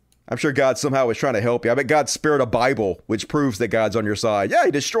 I'm sure God somehow was trying to help you. I bet God spared a Bible, which proves that God's on your side. Yeah,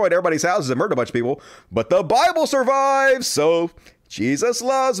 he destroyed everybody's houses and murdered a bunch of people, but the Bible survives, so Jesus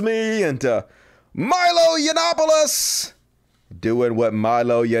loves me. And Milo Yiannopoulos, doing what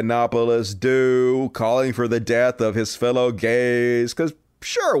Milo Yiannopoulos do, calling for the death of his fellow gays, because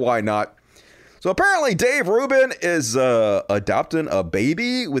sure, why not? So apparently Dave Rubin is adopting a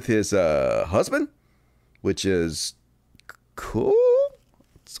baby with his husband, which is cool.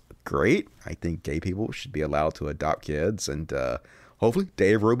 Great. I think gay people should be allowed to adopt kids, and hopefully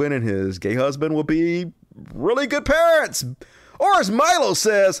Dave Rubin and his gay husband will be really good parents. Or as Milo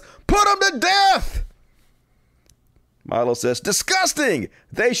says, put them to death. Milo says, disgusting.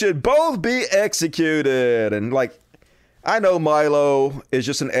 They should both be executed. And like, I know Milo is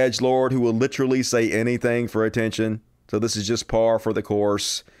just an edgelord who will literally say anything for attention. So this is just par for the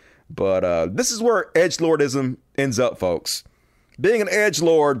course. But this is where edgelordism ends up, folks. Being an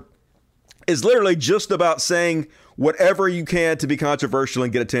edgelord is literally just about saying whatever you can to be controversial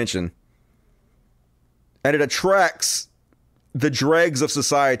and get attention. And it attracts the dregs of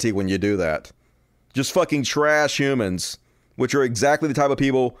society when you do that. Just fucking trash humans, which are exactly the type of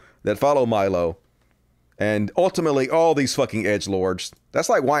people that follow Milo. And ultimately, all these fucking edgelords. That's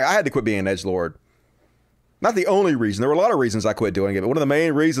like why I had to quit being an edgelord. Not the only reason. There were a lot of reasons I quit doing it, but one of the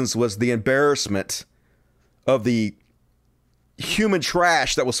main reasons was the embarrassment of the human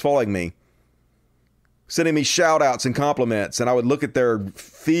trash that was following me, sending me shout outs and compliments, and I would look at their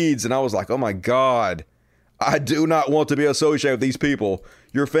feeds and I was like, oh my God, I do not want to be associated with these people.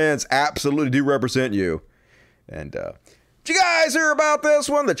 Your fans absolutely do represent you. And did you guys hear about this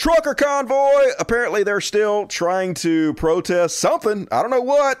one? The trucker convoy, apparently they're still trying to protest something. I don't know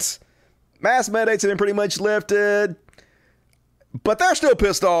what. Mask mandates have been pretty much lifted, but they're still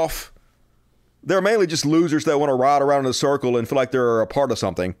pissed off. They're mainly just losers that want to ride around in a circle and feel like they're a part of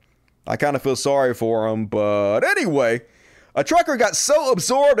something. I kind of feel sorry for them, but anyway, a trucker got so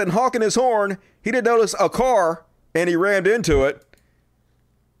absorbed in honking his horn, he didn't notice a car and he rammed into it.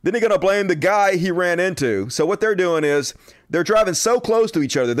 Then he's going to blame the guy he ran into. So what they're doing is they're driving so close to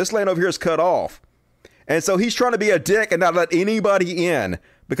each other. This lane over here is cut off. And so he's trying to be a dick and not let anybody in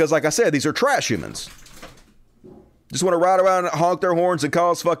because, like I said, these are trash humans. Just want to ride around and honk their horns and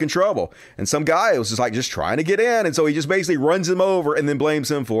cause fucking trouble. And some guy was just like just trying to get in. And so he just basically runs him over and then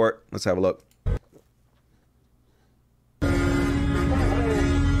blames him for it. Let's have a look.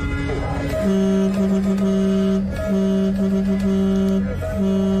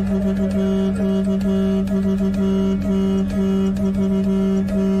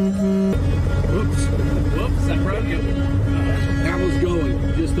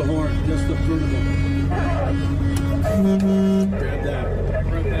 just approved them. Grab that.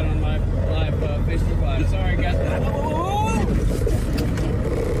 Wrote that on my live Facebook Live. Sorry, guys.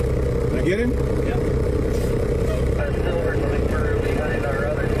 Did I get him?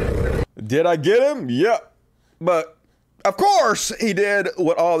 Did I get him? Yep. But, of course, he did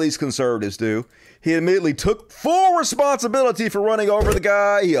what all these conservatives do. He immediately took full responsibility for running over the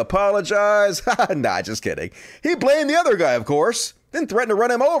guy. He apologized. Nah, just kidding. He blamed the other guy, of course, then threatened to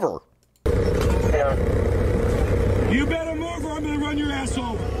run him over. You better move or I'm going to run your ass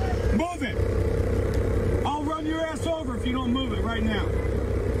over. Move it. I'll run your ass over if you don't move it right now.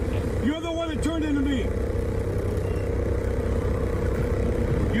 You're the one that turned into me.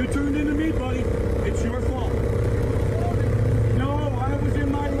 You turned into me, buddy. It's your fault. No, I was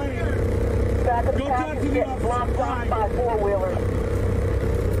in my lane. Go talk to the officer. By four-wheelers.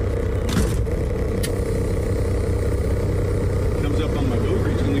 Comes up on my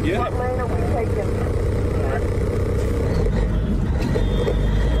booger. He's going to get it. What lane are we taking?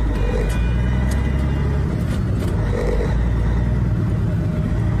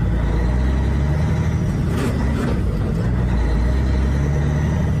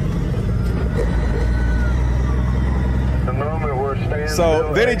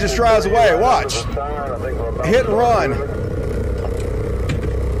 So then he just drives away. Watch. Hit and run.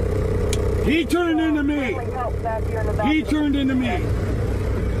 He turned into me. He turned into me.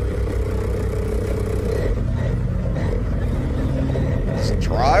 Just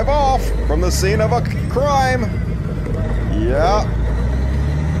drive off from the scene of a crime. Yeah.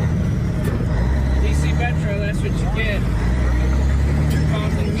 DC Metro, that's what you get. You're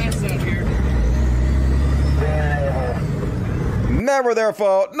causing a mess out here. Never their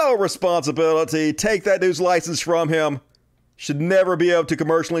fault, no responsibility. Take that dude's license from him. Should never be able to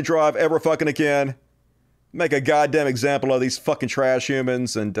commercially drive ever fucking again. Make a goddamn example of these fucking trash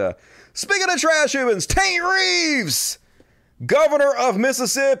humans. And speaking of trash humans, Tate Reeves, governor of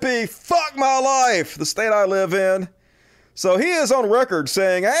Mississippi, fuck my life, the state I live in. So he is on record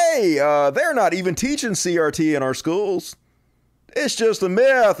saying, hey, they're not even teaching CRT in our schools. It's just a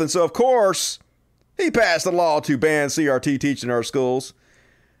myth. And so, of course, he passed a law to ban CRT teaching in our schools.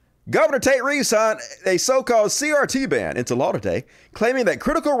 Governor Tate Reeves signed a so-called CRT ban into law today, claiming that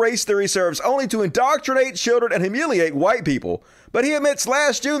critical race theory serves only to indoctrinate children and humiliate white people. But he admits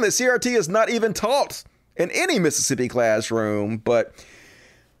last June that CRT is not even taught in any Mississippi classroom. But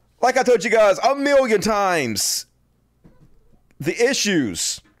like I told you guys a million times, the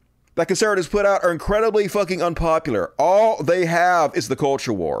issues that conservatives put out are incredibly fucking unpopular. All they have is the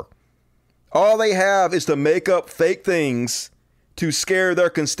culture war. All they have is to make up fake things to scare their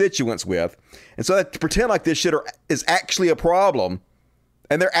constituents with. And so to pretend like this shit is actually a problem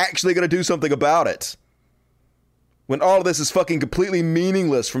and they're actually going to do something about it. When all of this is fucking completely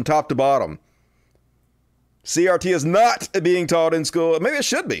meaningless from top to bottom. CRT is not being taught in school. Maybe it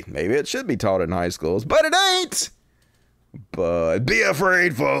should be. Maybe it should be taught in high schools, but it ain't. But be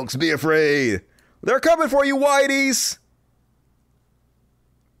afraid, folks. Be afraid. They're coming for you, whiteys.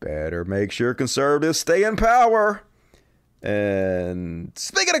 Better make sure conservatives stay in power. And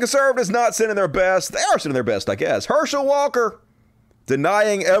speaking of conservatives not sending their best, they are sending their best, I guess. Herschel Walker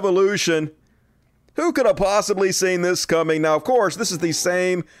denying evolution. Who could have possibly seen this coming? Now, of course, this is the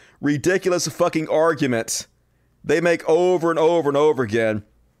same ridiculous fucking argument they make over and over and over again.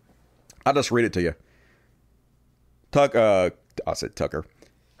 I'll just read it to you. I said Tucker.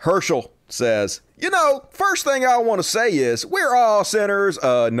 Herschel says, you know, first thing I want to say is we're all sinners.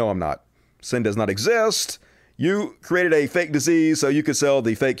 No, I'm not. Sin does not exist. You created a fake disease so you could sell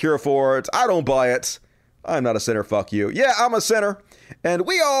the fake cure for it. I don't buy it. I'm not a sinner. Fuck you. Yeah, I'm a sinner. And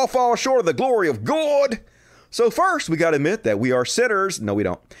we all fall short of the glory of God. So first, we got to admit that we are sinners. No, we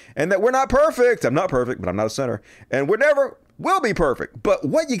don't. And that we're not perfect. I'm not perfect, but I'm not a sinner. And we never will be perfect. But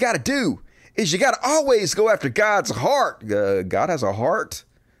what you got to do is you got to always go after God's heart. God has a heart.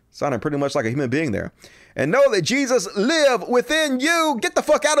 Sounding pretty much like a human being there. And know that Jesus live within you. Get the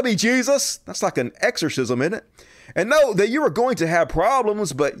fuck out of me, Jesus. That's like an exorcism, isn't it? And know that you are going to have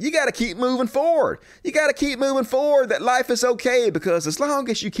problems, but you got to keep moving forward. You got to keep moving forward, that life is okay, because as long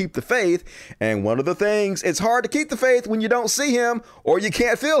as you keep the faith, and one of the things, it's hard to keep the faith when you don't see him, or you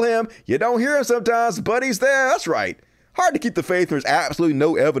can't feel him, you don't hear him sometimes, but he's there. That's right. Hard to keep the faith. There's absolutely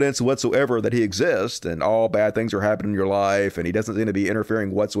no evidence whatsoever that he exists, and all bad things are happening in your life, and he doesn't seem to be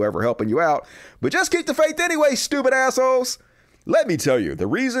interfering whatsoever, helping you out. But just keep the faith anyway, stupid assholes. Let me tell you, the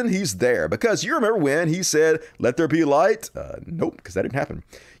reason he's there, because you remember when he said, let there be light? Nope, because that didn't happen.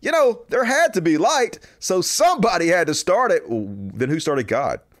 You know, there had to be light, so somebody had to start it. Then who started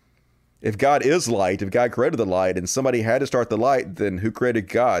God? If God is light, if God created the light and somebody had to start the light, then who created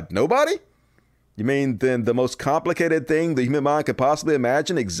God? Nobody? You mean then the most complicated thing the human mind could possibly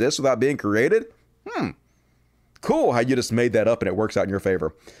imagine exists without being created? Cool how you just made that up and it works out in your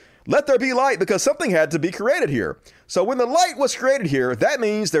favor. Let there be light because something had to be created here. So when the light was created here, that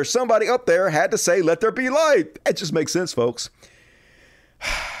means there's somebody up there had to say, let there be light. It just makes sense, folks.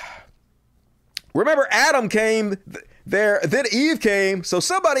 Remember, Adam came there, then Eve came, so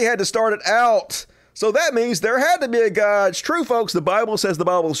somebody had to start it out. So that means there had to be a God. It's true, folks. The Bible says the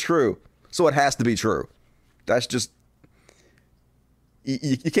Bible is true. So it has to be true. That's just,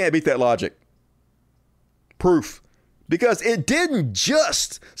 you can't beat that logic. Proof. Because it didn't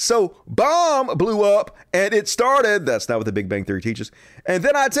just. So bomb blew up and it started. That's not what the Big Bang Theory teaches. And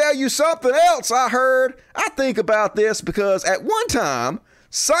then I tell you something else I heard. I think about this because at one time,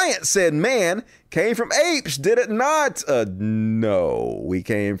 science said man came from apes, did it not? No, we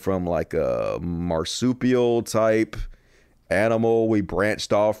came from like a marsupial type animal. We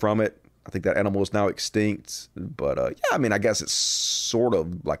branched off from it. I think that animal is now extinct. But yeah, I mean, I guess it's sort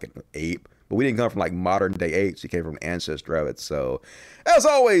of like an ape. But we didn't come from like modern day apes. We came from ancestor of it. So as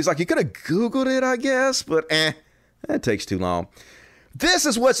always, like you could have Googled it, I guess, but that takes too long. This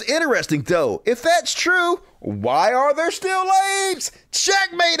is what's interesting though. If that's true, why are there still apes?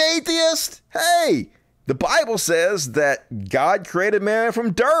 Checkmate, atheist. Hey, the Bible says that God created man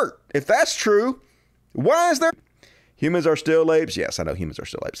from dirt. If that's true, why is there humans are still apes? Yes, I know humans are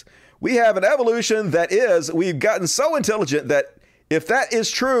still apes. We have an evolution that is, we've gotten so intelligent that if that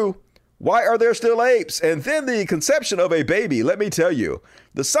is true, why are there still apes? And then the conception of a baby, let me tell you,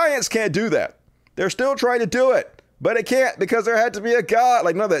 the science can't do that. They're still trying to do it, but it can't because there had to be a God.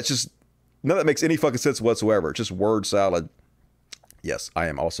 Like, none of that makes any fucking sense whatsoever. It's just word salad. Yes, I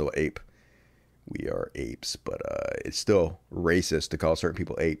am also an ape. We are apes, but it's still racist to call certain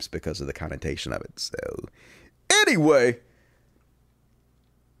people apes because of the connotation of it. So, anyway,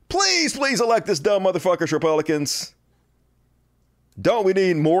 please elect this dumb motherfuckers, Republicans. Don't we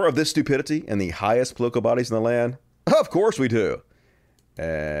need more of this stupidity in the highest political bodies in the land? Of course we do.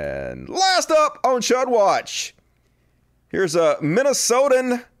 And last up on Chud Watch, here's a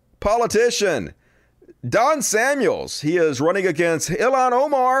Minnesotan politician, Don Samuels. He is running against Ilhan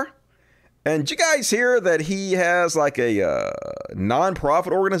Omar. And did you guys hear that he has like a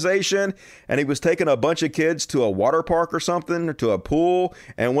non-profit organization and he was taking a bunch of kids to a water park or something, to a pool,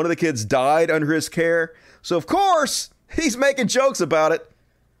 and one of the kids died under his care? So of course, he's making jokes about it.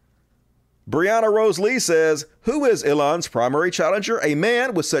 Brianna Rose Lee says, who is Ilhan's primary challenger? A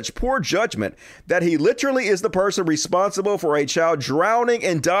man with such poor judgment that he literally is the person responsible for a child drowning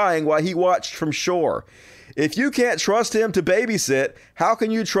and dying while he watched from shore. If you can't trust him to babysit, how can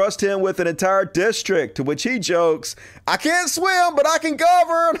you trust him with an entire district? To which he jokes, I can't swim, but I can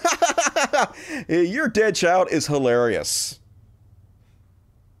govern. Your dead child is hilarious.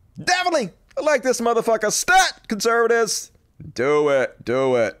 Definitely elect this motherfucker. Stat, conservatives. Do it.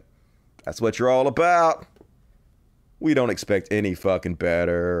 Do it. That's what you're all about. We don't expect any fucking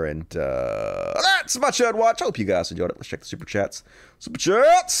better. And that's my Chud Watch. I hope you guys enjoyed it. Let's check the super chats. Super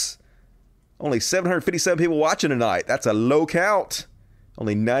chats. Only 757 people watching tonight. That's a low count.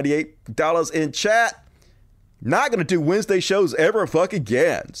 Only $98 in chat. Not going to do Wednesday shows ever fuck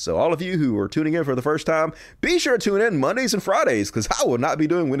again. So all of you who are tuning in for the first time, be sure to tune in Mondays and Fridays because I will not be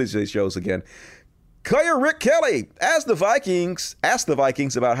doing Wednesday shows again. Claire Rick Kelly, ask the Vikings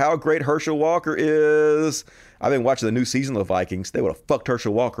about how great Herschel Walker is. I've been watching the new season of the Vikings. They would have fucked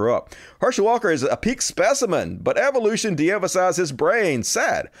Herschel Walker up. Herschel Walker is a peak specimen, but evolution de-emphasized his brain.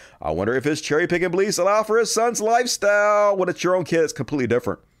 Sad. I wonder if his cherry-picking beliefs allow for his son's lifestyle. When it's your own kid, it's completely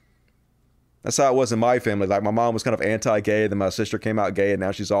different. That's how it was in my family. Like, my mom was kind of anti-gay, then my sister came out gay, and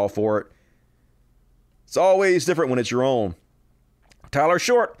now she's all for it. It's always different when it's your own. Tyler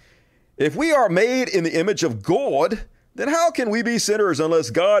Short, if we are made in the image of God, then how can we be sinners unless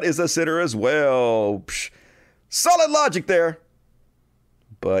God is a sinner as well? Psh, solid logic there.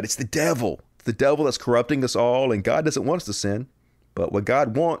 But it's the devil. It's the devil that's corrupting us all, and God doesn't want us to sin. But what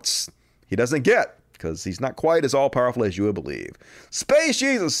God wants, he doesn't get, because he's not quite as all-powerful as you would believe. Space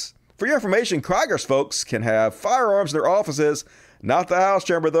Jesus. For your information, Congress folks can have firearms in their offices, not the House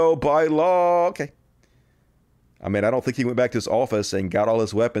chamber, though, by law. Okay. I mean, I don't think he went back to his office and got all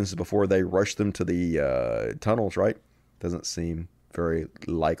his weapons before they rushed them to the tunnels, right? Doesn't seem very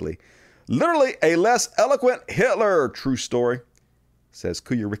likely. Literally a less eloquent Hitler. True story, says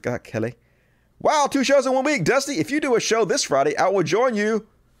Kuyurika Kelly. Wow, 2 shows in 1 week. Dusty, if you do a show this Friday, I will join you.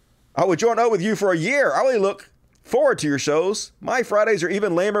 I would join up with you for a year. I really look forward to your shows. My Fridays are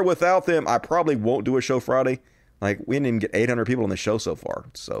even lamer without them. I probably won't do a show Friday. Like, we didn't even get 800 people on the show so far.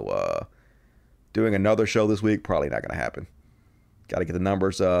 So, doing another show this week, probably not going to happen. Got to get the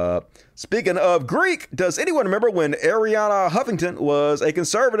numbers up. Speaking of Greek, does anyone remember when Arianna Huffington was a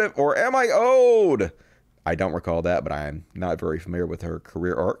conservative, or am I old? I don't recall that, but I'm not very familiar with her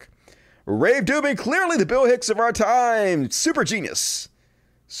career arc. Rave Dubin, clearly the Bill Hicks of our time. Super genius.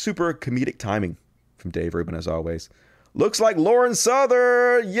 Super comedic timing from Dave Rubin, as always. Looks like Lauren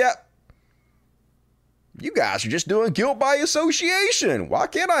Souther. Yep. You guys are just doing guilt by association. Why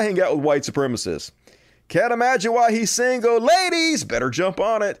can't I hang out with white supremacists? Can't imagine why he's single. Ladies, better jump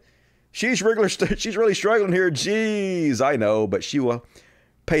on it. She's really struggling here. Jeez, I know, but she will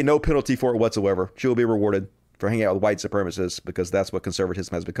pay no penalty for it whatsoever. She will be rewarded for hanging out with white supremacists because that's what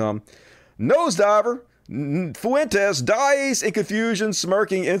conservatism has become. Nosediver. Fuentes dies in confusion,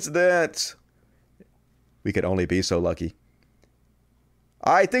 smirking incident. We could only be so lucky.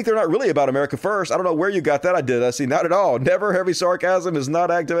 I think they're not really about America first. I don't know where you got that idea. I see, not at all. Never heavy sarcasm is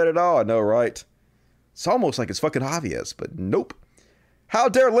not activated at all. I know, right? It's almost like it's fucking obvious, but nope. How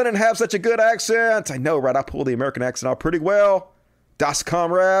dare Lennon have such a good accent? I know, right? I pull the American accent out pretty well. Das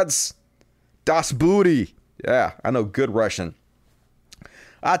comrades. Das booty. Yeah, I know good Russian.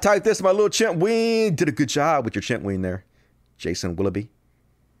 I typed this in my little chimp ween. Did a good job with your chimp ween there, Jason Willoughby.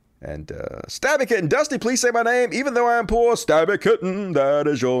 And Stabby Kitten. Dusty, please say my name, even though I am poor. Stabby Kitten, that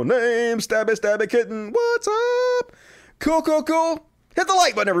is your name. Stabby Kitten, what's up? Cool, cool, cool. Hit the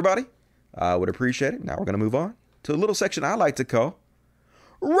like button, everybody. I would appreciate it. Now we're going to move on to a little section I like to call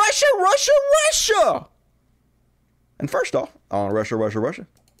Russia, Russia, Russia. And first off, on Russia, Russia, Russia.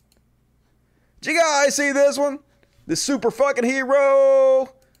 Did you guys see this one? This super fucking hero.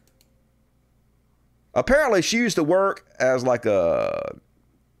 Apparently, she used to work as like a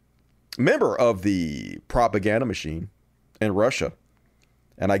member of the propaganda machine in Russia.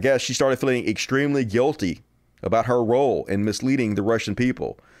 And I guess she started feeling extremely guilty about her role in misleading the Russian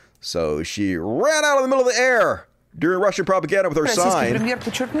people. So she ran out of the middle of the air during Russian propaganda with her sign. Премьер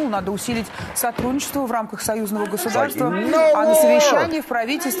подчеркнул, надо усилить сотрудничество в рамках союзного государства. А на совещании в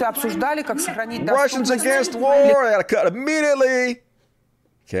правительстве обсуждали, как сохранить Russians against war. I gotta cut immediately.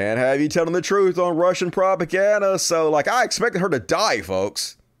 Can't have you telling the truth on Russian propaganda. So, like, I expected her to die,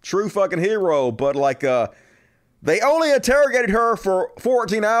 folks. True fucking hero. But, like, they only interrogated her for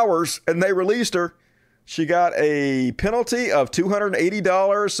 14 hours and they released her. She got a penalty of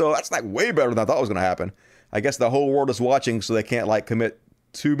 $280. So that's like way better than I thought was going to happen. I guess the whole world is watching so they can't like commit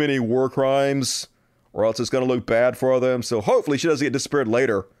too many war crimes or else it's going to look bad for them. So hopefully she doesn't get disappeared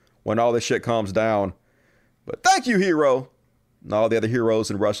later when all this shit calms down. But thank you, hero. And all the other heroes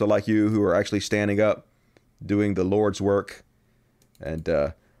in Russia like you who are actually standing up, doing the Lord's work. And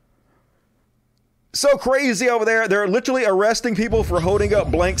so crazy over there. They're literally arresting people for holding up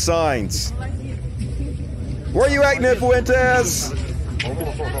blank signs. Where you at, Ned Fuentes?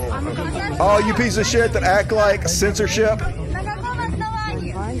 Oh, you piece of shit that act like censorship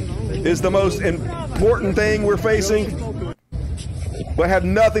is the most important thing we're facing, but have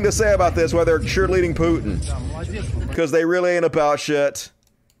nothing to say about this while they're cheerleading Putin. Because they really ain't about shit.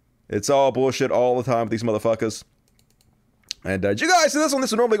 It's all bullshit all the time with these motherfuckers. And did you guys see this one?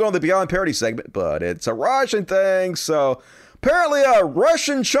 This would normally go on the Beyond Parody segment, but it's a Russian thing. So apparently a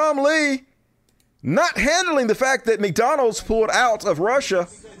Russian Chum Lee not handling the fact that McDonald's pulled out of Russia.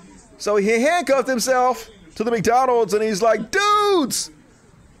 So he handcuffed himself to the McDonald's and he's like, dudes,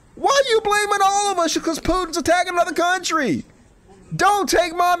 why are you blaming all of us because Putin's attacking another country? Don't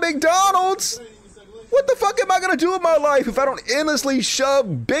take my McDonald's. What the fuck am I going to do with my life if I don't endlessly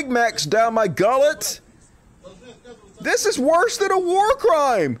shove Big Macs down my gullet? This is worse than a war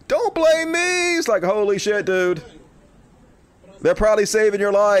crime. Don't blame me. It's like, holy shit, dude. They're probably saving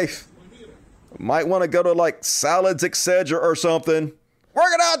your life. Might want to go to like Salads, etc. or something.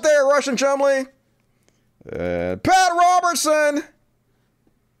 Work it out there, Russian Chumley. Pat Robertson.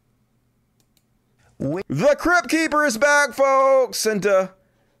 The Crypt Keeper is back, folks. And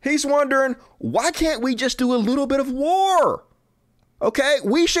he's wondering, why can't we just do a little bit of war? Okay,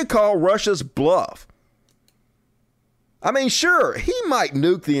 we should call Russia's bluff. I mean, sure, he might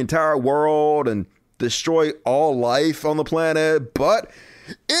nuke the entire world and destroy all life on the planet, but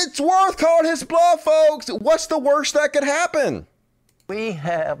it's worth calling his bluff, folks. What's the worst that could happen? We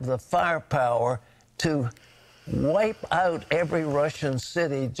have the firepower to wipe out every Russian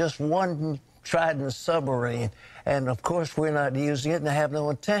city, just one Trident submarine. And of course, we're not using it and have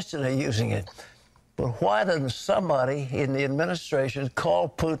no intention of using it. But why doesn't somebody in the administration call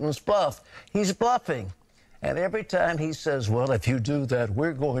Putin's bluff? He's bluffing. And every time he says, well, if you do that,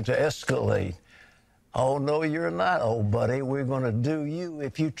 we're going to escalate. Oh, no, you're not, old buddy. We're going to do you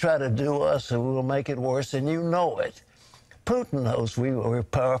if you try to do us, and we'll make it worse, and you know it. Putin knows we're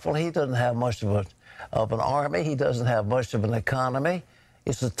powerful. He doesn't have much of an army. He doesn't have much of an economy.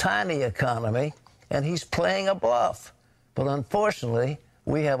 It's a tiny economy, and he's playing a bluff. But unfortunately,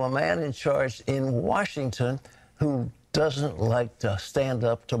 we have a man in charge in Washington who doesn't like to stand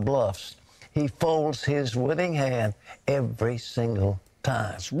up to bluffs. He folds his winning hand every single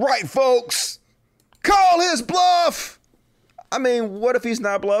time. That's right, folks. Call his bluff. I mean, what if he's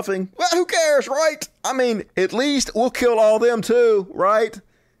not bluffing? Well, who cares, right? I mean, at least we'll kill all them too, right?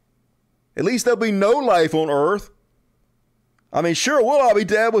 At least there'll be no life on Earth. I mean, sure, we'll all be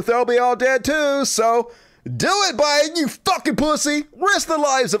dead, but they'll be all dead too, so do it, Biden, you fucking pussy. Risk the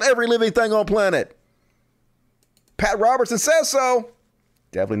lives of every living thing on planet. Pat Robertson says so.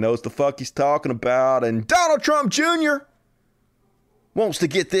 Definitely knows the fuck he's talking about. And Donald Trump Jr. wants to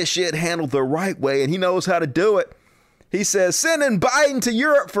get this shit handled the right way, and he knows how to do it. He says sending Biden to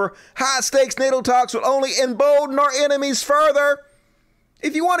Europe for high-stakes NATO talks will only embolden our enemies further.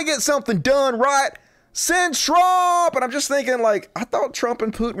 If you want to get something done right, send Trump. And I'm just thinking, like, I thought Trump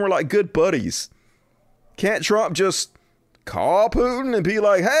and Putin were like good buddies. Can't Trump just call Putin and be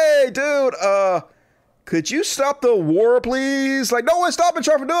like, hey, dude, could you stop the war, please? Like, no one's stopping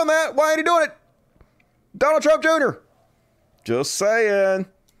Trump from doing that. Why ain't he doing it? Donald Trump Jr. Just saying.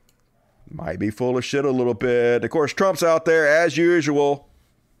 Might be full of shit a little bit. Of course, Trump's out there, as usual,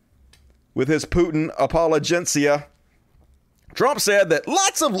 with his Putin apologencia. Trump said that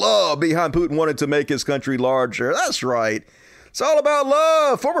lots of love behind Putin wanted to make his country larger. That's right. It's all about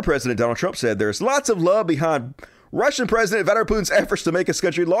love. Former President Donald Trump said there's lots of love behind Russian President Vladimir Putin's efforts to make his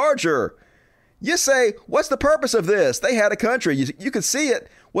country larger. You say, what's the purpose of this? They had a country. You could see it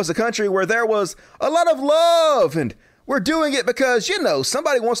was a country where there was a lot of love, and we're doing it because, you know,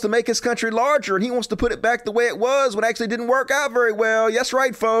 somebody wants to make his country larger and he wants to put it back the way it was when it actually didn't work out very well. Yes,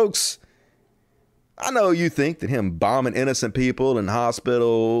 right, folks. I know you think that him bombing innocent people in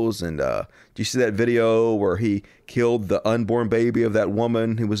hospitals and do you see that video where he killed the unborn baby of that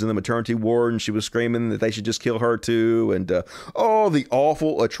woman who was in the maternity ward and she was screaming that they should just kill her too, and all the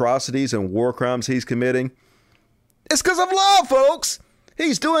awful atrocities and war crimes he's committing? It's because of love, folks.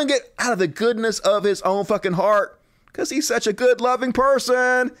 He's doing it out of the goodness of his own fucking heart because he's such a good, loving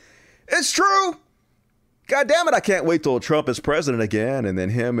person. It's true. God damn it, I can't wait till Trump is president again, and then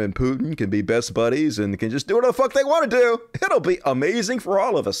him and Putin can be best buddies and can just do whatever the fuck they want to do. It'll be amazing for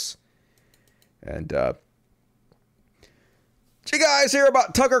all of us. And, did you guys hear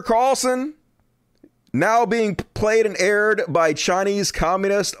about Tucker Carlson now being played and aired by Chinese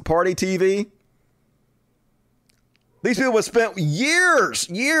Communist Party TV? These people have spent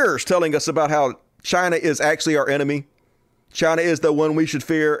years telling us about how China is actually our enemy. China is the one we should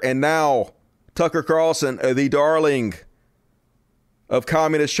fear, and now Tucker Carlson, the darling of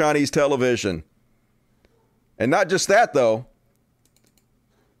communist Chinese television. And not just that, though.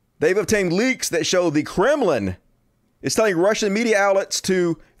 They've obtained leaks that show the Kremlin is telling Russian media outlets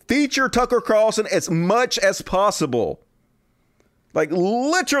to feature Tucker Carlson as much as possible. Like,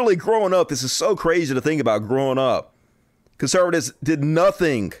 literally growing up, this is so crazy to think about growing up. Conservatives did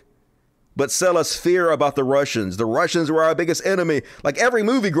nothing but sell us fear about the Russians. The Russians were our biggest enemy. Like every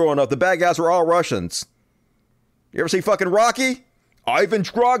movie growing up, the bad guys were all Russians. You ever see fucking Rocky? Ivan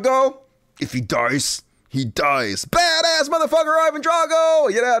Drago? If he dies, he dies. Badass motherfucker Ivan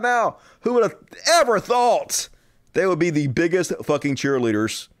Drago! Yeah, now, who would have ever thought they would be the biggest fucking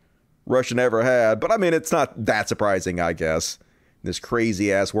cheerleaders Russia ever had? But I mean, it's not that surprising, I guess. This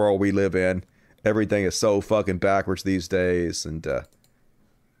crazy ass world we live in. Everything is so fucking backwards these days. And,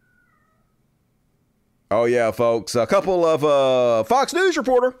 oh yeah, folks, a couple of Fox News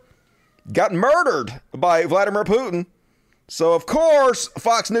reporter got murdered by Vladimir Putin. So, of course,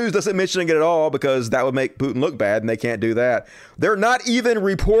 Fox News doesn't mention it at all because that would make Putin look bad, and they can't do that. They're not even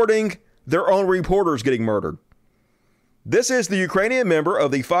reporting their own reporters getting murdered. This is the Ukrainian member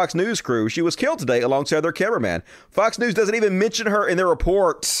of the Fox News crew. She was killed today alongside their cameraman. Fox News doesn't even mention her in their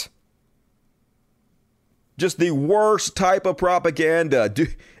reports. Just the worst type of propaganda.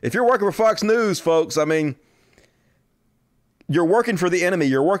 If you're working for Fox News, folks, I mean, you're working for the enemy.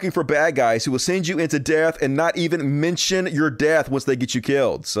 You're working for bad guys who will send you into death and not even mention your death once they get you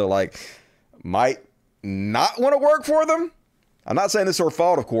killed. So, like, might not want to work for them. I'm not saying this is her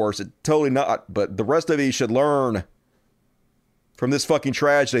fault, of course. It's totally not. But the rest of you should learn from this fucking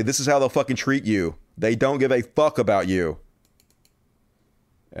tragedy. This is how they'll fucking treat you. They don't give a fuck about you.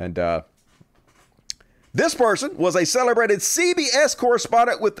 And, this person was a celebrated CBS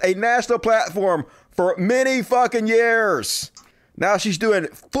correspondent with a national platform for many fucking years. Now she's doing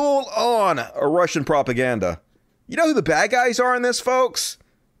full-on Russian propaganda. You know who the bad guys are in this, folks?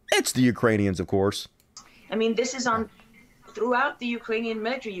 It's the Ukrainians, of course. I mean, this is on throughout the Ukrainian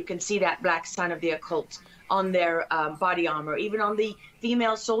military. You can see that black sign of the occult on their body armor, even on the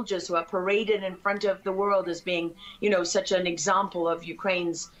female soldiers who are paraded in front of the world as being, you know, such an example of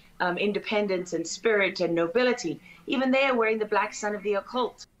Ukraine's independence and spirit and nobility. Even they are wearing the black sign of the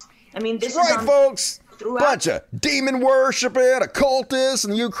occult. I mean, this That's is right, on folks. throughout. Bunch of demon-worshipping occultists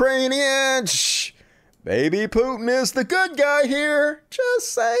and Ukrainians. Shh. Baby Putin is the good guy here.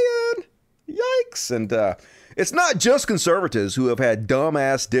 Just saying. Yikes. And it's not just conservatives who have had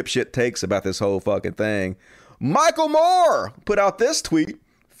dumbass dipshit takes about this whole fucking thing. Michael Moore put out this tweet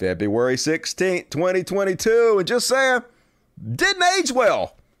February 16th, 2022, and just saying, didn't age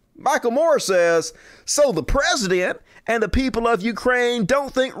well. Michael Moore says, so the president and the people of Ukraine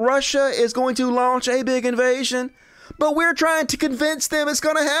don't think Russia is going to launch a big invasion, but we're trying to convince them it's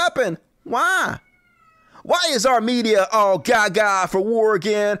going to happen. Why? Why is our media all gaga for war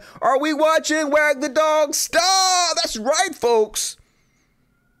again? Are we watching Wag the Dog? Stop! That's right, folks.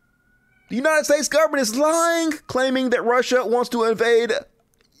 The United States government is lying, claiming that Russia wants to invade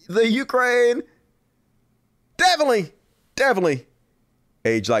the Ukraine. Definitely.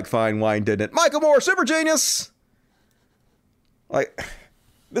 Age like fine wine, didn't it? Michael Moore, super genius. Like,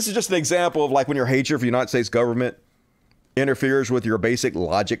 this is just an example of like when your hatred for the United States government interferes with your basic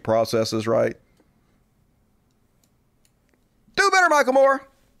logic processes, right? Do better, Michael Moore.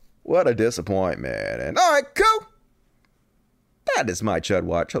 What a disappointment. And all right, cool. That is my Chud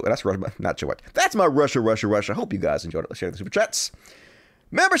Watch. Oh, that's Russia, not Chud Watch. That's my Russia. Hope you guys enjoyed it. Let's share the super chats.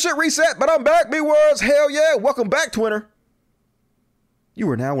 Membership reset, but I'm back, B-Words. Hell yeah. Welcome back, Twinner. You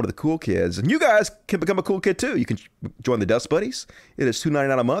are now one of the cool kids, and you guys can become a cool kid too. You can join the Dust Buddies. It is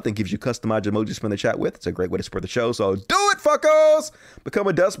 $2.99 a month and gives you customized emojis to spend the chat with. It's a great way to support the show, so do it, fuckos! Become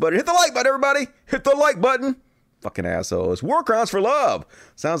a Dust Buddy. Hit the like button, everybody. Hit the like button. Fucking assholes. War Crimes for Love.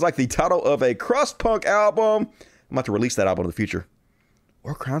 Sounds like the title of a crust punk album. I'm about to release that album in the future.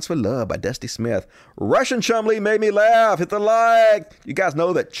 War Crimes for Love by Dusty Smith. Russian Chumlee made me laugh. Hit the like. You guys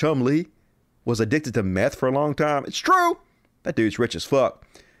know that Chumlee was addicted to meth for a long time. It's true. That dude's rich as fuck.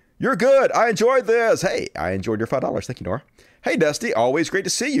 You're good. I enjoyed this. Hey, I enjoyed your $5. Thank you, Nora. Hey, Dusty. Always great to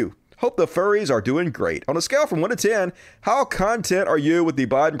see you. Hope the furries are doing great. On a scale from 1 to 10, how content are you with the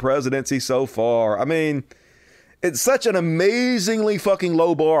Biden presidency so far? I mean, it's such an amazingly fucking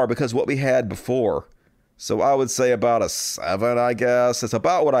low bar because what we had before. So I would say about a 7, I guess. It's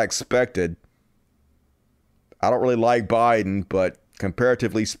about what I expected. I don't really like Biden, but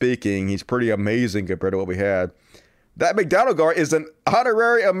comparatively speaking, he's pretty amazing compared to what we had. That McDonald guard is an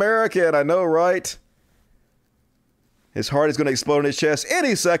honorary American. I know, right? His heart is going to explode in his chest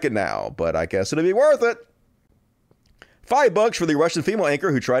any second now, but I guess it'll be worth it. $5 for the Russian female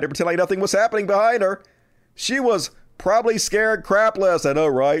anchor who tried to pretend like nothing was happening behind her. She was probably scared crapless. I know,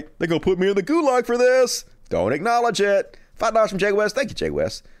 right? They're going to put me in the gulag for this. Don't acknowledge it. $5 from Jay West. Thank you, Jay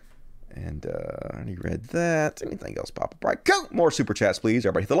West. And I already read that. Anything else pop up? Right, go. More super chats, please.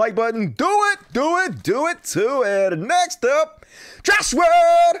 Everybody hit the like button. Do it to it. And next up, Trash World.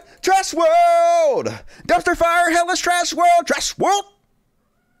 Dumpster fire, hellish Trash World.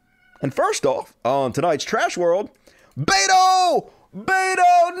 And first off, on tonight's Trash World, Beto,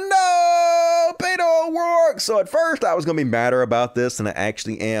 no! Beto O'Rourke. So at first I was going to be madder about this than I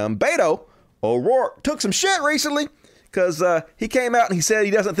actually am. Beto O'Rourke took some shit recently because he came out and he said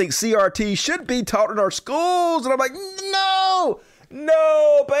he doesn't think CRT should be taught in our schools. And I'm like, no,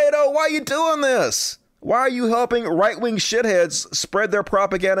 Beto, why are you doing this? Why are you helping right-wing shitheads spread their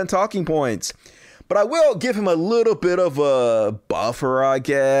propaganda and talking points? But I will give him a little bit of a buffer, I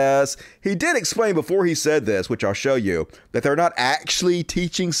guess. He did explain before he said this, which I'll show you, that they're not actually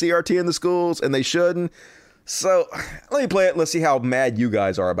teaching CRT in the schools, and they shouldn't. So let me play it and let's see how mad you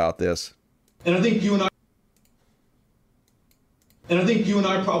guys are about this. And I think you and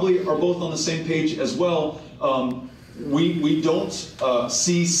I probably are both on the same page as well. We don't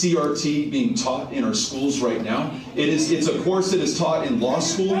see CRT being taught in our schools right now. It's a course that is taught in law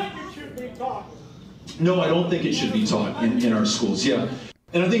school. No, I don't think it should be taught in our schools. Yeah,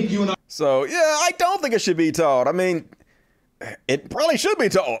 and I think you and I. So yeah, I don't think it should be taught. I mean, it probably should be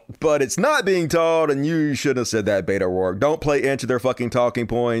taught, but it's not being taught, and you shouldn't have said that, Beto O'Rourke. Don't play into their fucking talking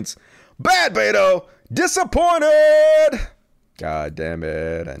points. Bad Beto, disappointed. God damn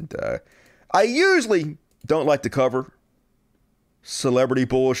it. And I usually don't like to cover celebrity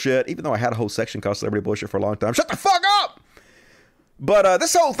bullshit, even though I had a whole section called celebrity bullshit for a long time. Shut the fuck up! But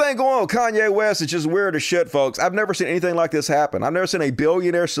this whole thing going on with Kanye West is just weird as shit, folks. I've never seen anything like this happen. I've never seen a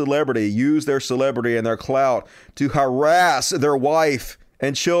billionaire celebrity use their celebrity and their clout to harass their wife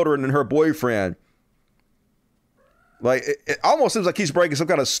and children and her boyfriend. Like, it almost seems like he's breaking some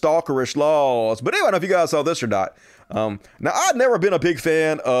kind of stalkerish laws. But anyway, I don't know if you guys saw this or not. Now, I've never been a big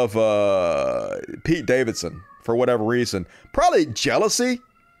fan of Pete Davidson for whatever reason. Probably jealousy,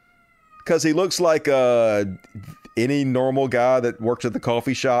 because he looks like any normal guy that works at the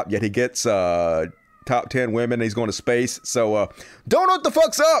coffee shop, yet he gets top 10 women and he's going to space. So don't know what the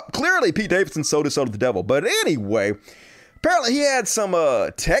fuck's up. Clearly, Pete Davidson sold his soul to the devil. But anyway, apparently he had some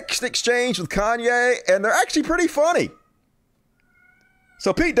text exchange with Kanye, and they're actually pretty funny.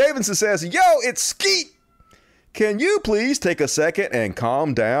 So Pete Davidson says, yo, it's Skeet. Can you please take a second and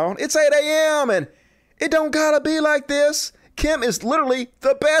calm down? It's 8 a.m. and it don't gotta be like this. Kim is literally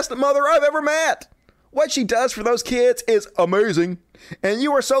the best mother I've ever met. What she does for those kids is amazing. And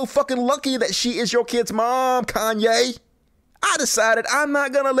you are so fucking lucky that she is your kid's mom, Kanye. I decided I'm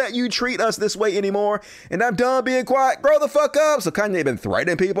not gonna let you treat us this way anymore, and I'm done being quiet. Grow the fuck up. So Kanye been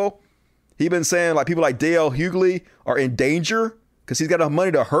threatening people. He been saying like people like D.L. Hughley are in danger because he's got enough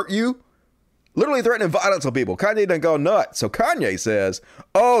money to hurt you. Literally threatening violence on people. Kanye done go nuts. So Kanye says,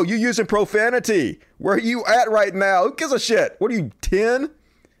 oh, you using profanity. Where are you at right now? Who gives a shit? What are you, 10?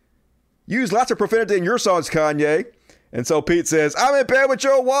 Use lots of profanity in your songs, Kanye. And so Pete says, I'm in bed with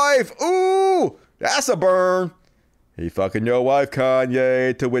your wife. Ooh, that's a burn. He fucking your wife,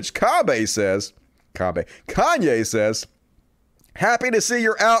 Kanye. To which Kanye says, happy to see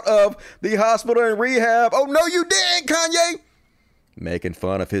you're out of the hospital and rehab. Oh, no, you didn't, Kanye. Making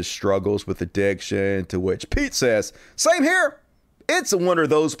fun of his struggles with addiction. To which Pete says, same here. It's a wonder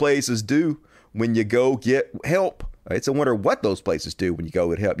those places do when you go get help. It's a wonder what those places do when you go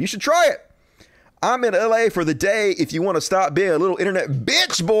get help. You should try it. I'm in LA for the day if you want to stop being a little internet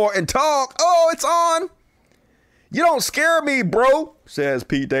bitch boy and talk. Oh, it's on. You don't scare me, bro, says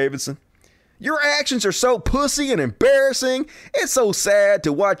Pete Davidson. Your actions are so pussy and embarrassing. It's so sad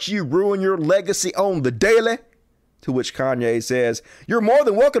to watch you ruin your legacy on the daily. To which Kanye says, you're more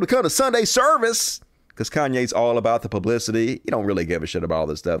than welcome to come to Sunday service. Because Kanye's all about the publicity. He don't really give a shit about all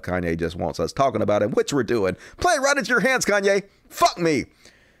this stuff. Kanye just wants us talking about him, which we're doing. Play right into your hands, Kanye. Fuck me.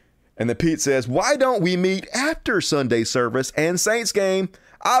 And then Pete says, why don't we meet after Sunday service and Saints game?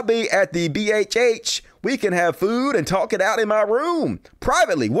 I'll be at the BHH. We can have food and talk it out in my room.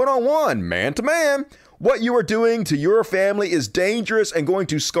 Privately, one-on-one, man-to-man. What you are doing to your family is dangerous and going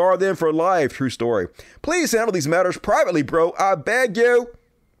to scar them for life. True story. Please handle these matters privately, bro. I beg you.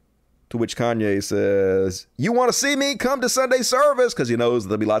 To which Kanye says, you want to see me? Come to Sunday service. Because he knows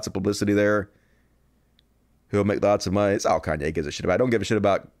there'll be lots of publicity there. He'll make lots of money. It's all Kanye gives a shit about. I don't give a shit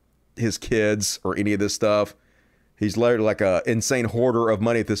about his kids or any of this stuff. He's literally like an insane hoarder of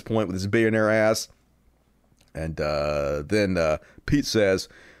money at this point with his billionaire ass. And then Pete says,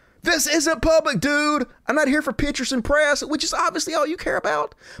 this isn't public, dude. I'm not here for pictures and press, which is obviously all you care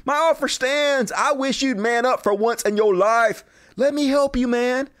about. My offer stands. I wish you'd man up for once in your life. Let me help you,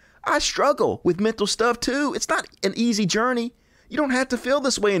 man. I struggle with mental stuff too. It's not an easy journey. You don't have to feel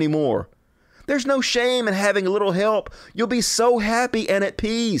this way anymore. There's no shame in having a little help. You'll be so happy and at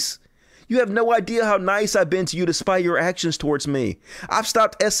peace. You have no idea how nice I've been to you despite your actions towards me. I've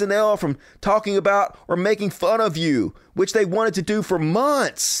stopped SNL from talking about or making fun of you, which they wanted to do for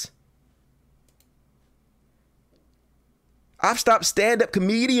months. I've stopped stand-up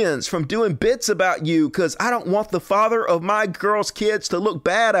comedians from doing bits about you because I don't want the father of my girl's kids to look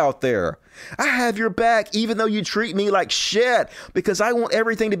bad out there. I have your back even though you treat me like shit because I want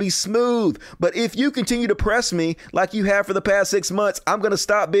everything to be smooth. But if you continue to press me like you have for the past 6 months, I'm going to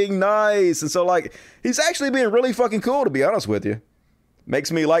stop being nice. And so like, he's actually being really fucking cool, to be honest with you.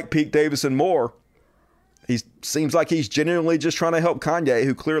 Makes me like Pete Davidson more. He seems like he's genuinely just trying to help Kanye,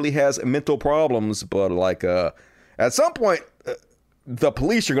 who clearly has mental problems, but like, at some point, the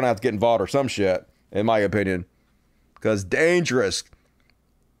police are going to have to get involved or some shit, in my opinion. Because dangerous.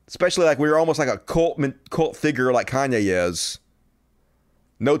 Especially like we're almost like a cult figure like Kanye is.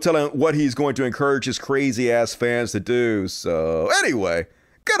 No telling what he's going to encourage his crazy ass fans to do. So anyway,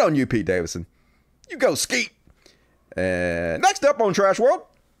 good on you, Pete Davidson. You go Skeet. And next up on Trash World.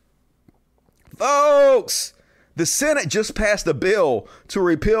 Folks, the Senate just passed a bill to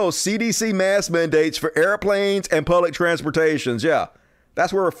repeal CDC mask mandates for airplanes and public transportations. Yeah,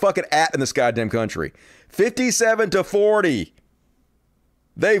 that's where we're fucking at in this goddamn country. 57-40.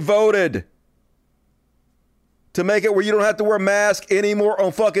 They voted to make it where you don't have to wear a mask anymore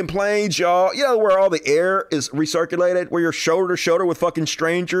on fucking planes, y'all. You know, where all the air is recirculated, where you're shoulder to shoulder with fucking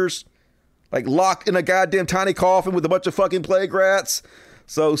strangers. like locked in a goddamn tiny coffin with a bunch of fucking plague rats.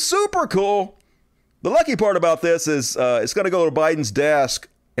 So super cool. The lucky part about this is it's going to go to Biden's desk,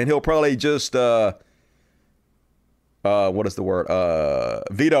 and he'll probably just what is the word?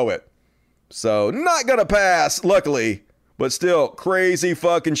 Veto it. So not going to pass, luckily, but still crazy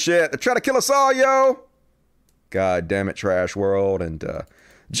fucking shit. They're trying to kill us all, yo. God damn it, trash world. And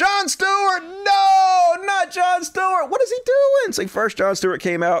Jon Stewart, no, not Jon Stewart. What is he doing? So first Jon Stewart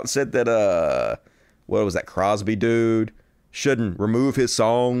came out and said that, what was that, Crosby dude shouldn't remove his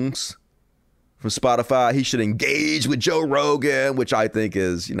songs from Spotify. He should engage with Joe Rogan, which I think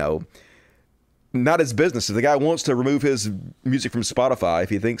is, you know, not his business. If the guy wants to remove his music from Spotify, if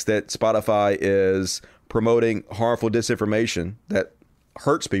he thinks that Spotify is promoting harmful disinformation that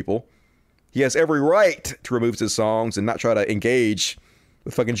hurts people, he has every right to remove his songs and not try to engage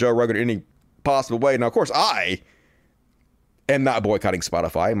with fucking Joe Rogan in any possible way. Now, of course, I am not boycotting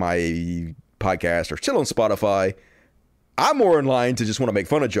Spotify. My podcast are still on Spotify. I'm more in line to just want to make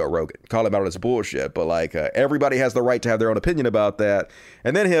fun of Joe Rogan, call him out on his bullshit. But like everybody has the right to have their own opinion about that.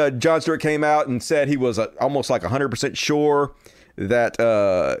 And then Jon Stewart came out and said he was almost like 100% sure that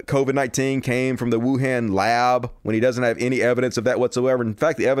COVID-19 came from the Wuhan lab when he doesn't have any evidence of that whatsoever. In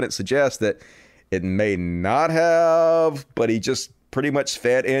fact, the evidence suggests that it may not have, but he just pretty much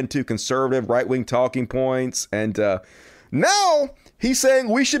fed into conservative right-wing talking points. And now he's saying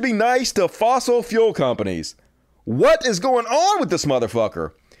we should be nice to fossil fuel companies. What is going on with this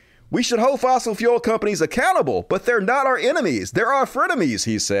motherfucker? We should hold fossil fuel companies accountable, but they're not our enemies. They're our frenemies,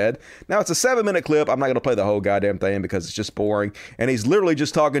 he said. Now, it's a 7-minute clip. I'm not going to play the whole goddamn thing because it's just boring. And he's literally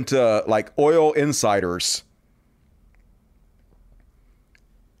just talking to, like, oil insiders.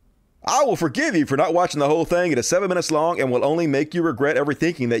 I will forgive you for not watching the whole thing. It is 7 minutes long and will only make you regret ever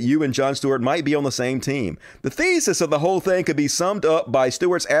thinking that you and Jon Stewart might be on the same team. The thesis of the whole thing could be summed up by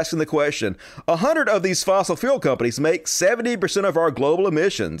Stewart's asking the question, 100 of these fossil fuel companies make 70% of our global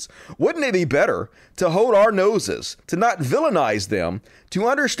emissions. Wouldn't it be better to hold our noses, to not villainize them, to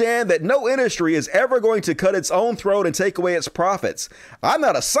understand that no industry is ever going to cut its own throat and take away its profits? I'm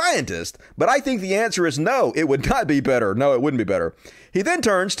not a scientist, but I think the answer is no, it would not be better. No, it wouldn't be better. He then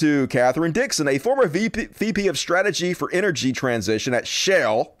turns to Catherine Dixon, a former VP of Strategy for Energy Transition at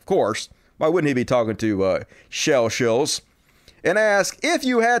Shell. Of course, why wouldn't he be talking to Shell shills? And asks, if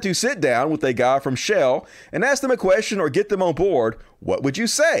you had to sit down with a guy from Shell and ask them a question or get them on board, what would you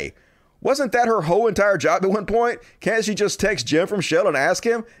say? Wasn't that her whole entire job at one point? Can't she just text Jim from Shell and ask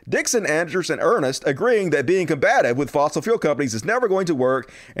him? Dixon, Anders, and Ernest agreeing that being combative with fossil fuel companies is never going to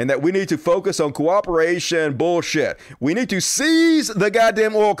work and that we need to focus on cooperation bullshit. We need to seize the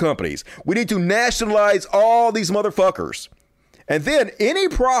goddamn oil companies. We need to nationalize all these motherfuckers. And then any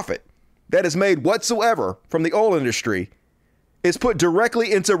profit that is made whatsoever from the oil industry is put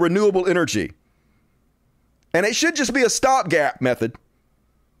directly into renewable energy. And it should just be a stopgap method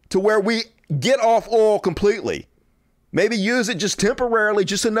to where we get off oil completely. Maybe use it just temporarily,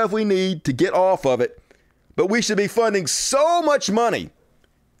 just enough we need to get off of it. But we should be funding so much money.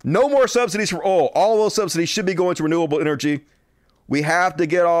 No more subsidies for oil. All those subsidies should be going to renewable energy. We have to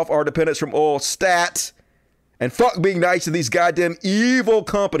get off our dependence from oil stat. And fuck being nice to these goddamn evil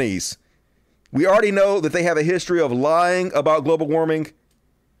companies. We already know that they have a history of lying about global warming.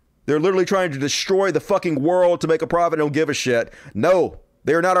 They're literally trying to destroy the fucking world to make a profit and don't give a shit. No.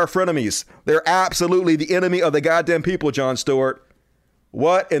 They're not our frenemies. They're absolutely the enemy of the goddamn people, Jon Stewart.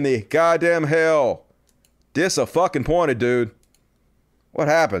 What in the goddamn hell? Disappointed, dude. What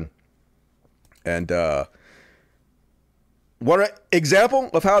happened? And, one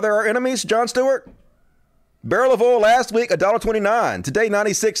example of how they're our enemies, Jon Stewart? Barrel of oil last week, $1.29. Today,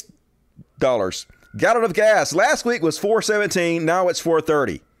 $96. Gallon of gas last week was $4.17. Now it's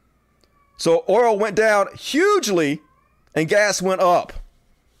 $4.30. So oil went down hugely and gas went up.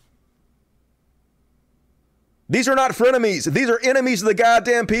 These are not frenemies. These are enemies of the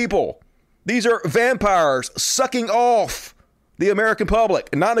goddamn people. These are vampires sucking off the American public,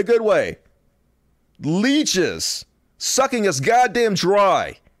 and not in a good way. Leeches sucking us goddamn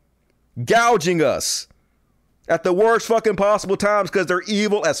dry, gouging us at the worst fucking possible times because they're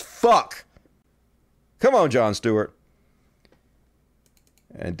evil as fuck. Come on, Jon Stewart.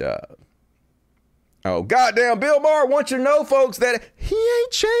 And, oh, goddamn, Bill Maher wants you to know, folks, that he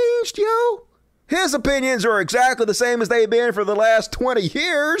ain't changed, yo. His opinions are exactly the same as they've been for the last 20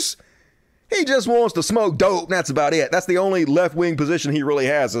 years. He just wants to smoke dope, and that's about it. That's the only left-wing position he really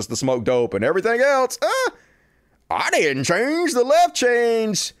has, is to smoke dope, and everything else, I didn't change, the left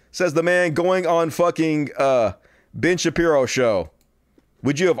changed, says the man going on fucking Ben Shapiro show.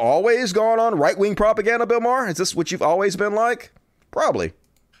 Would you have always gone on right-wing propaganda, Bill Maher? Is this what you've always been like? Probably.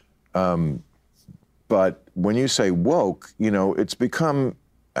 But when you say woke, you know, it's become,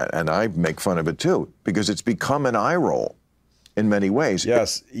 and I make fun of it too, because it's become an eye roll in many ways.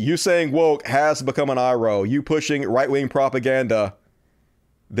 Yes, you saying woke has become an eye roll. You pushing right-wing propaganda,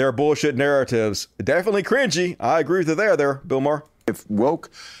 their bullshit narratives, definitely cringy. I agree with you there, Bill Maher. If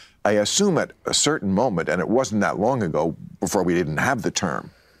woke, I assume at a certain moment, and it wasn't that long ago before we didn't have the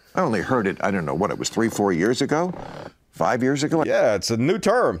term. I only heard it, I don't know, what, it was 3-4 years ago? 5 years ago? Yeah, it's a new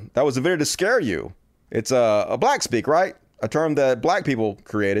term that was invented to scare you. It's a black speak, right? A term that black people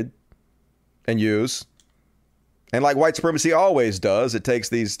created and use. And like white supremacy always does, it takes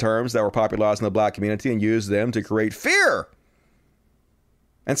these terms that were popularized in the black community and use them to create fear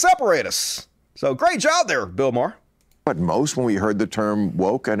and separate us. So great job there, Bill Maher. But most when we heard the term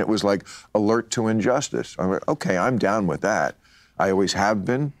woke, and it was like alert to injustice. I'm like, okay, I'm down with that. I always have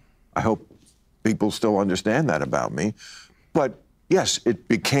been. I hope people still understand that about me. But yes, it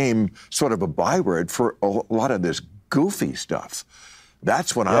became sort of a byword for a lot of this goofy stuff.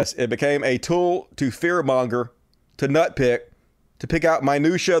 That's when Yes, it became a tool to fearmonger, to nutpick, to pick out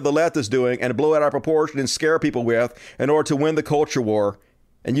minutia the left is doing and blow it out of proportion and scare people with in order to win the culture war.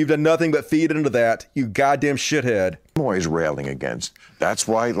 And you've done nothing but feed into that, you goddamn shithead. I'm always railing against. That's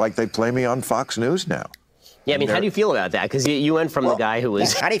why, like, they play me on Fox News now. Yeah, I mean, how do you feel about that? Because you went from the guy who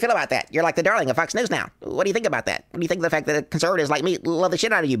was... How do you feel about that? You're like the darling of Fox News now. What do you think about that? What do you think of the fact that conservatives like me love the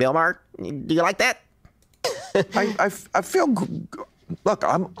shit out of you, Bill Maher? Do you like that? I feel... Look,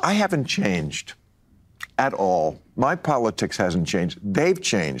 I haven't changed at all. My politics hasn't changed. They've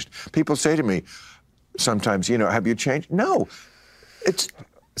changed. People say to me sometimes, you know, have you changed? No. It's...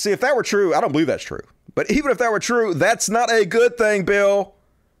 See, if that were true, I don't believe that's true. But even if that were true, that's not a good thing, Bill.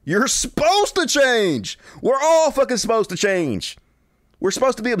 You're supposed to change. We're all fucking supposed to change. We're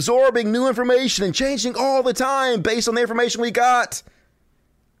supposed to be absorbing new information and changing all the time based on the information we got.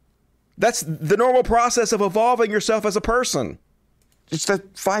 That's the normal process of evolving yourself as a person. It's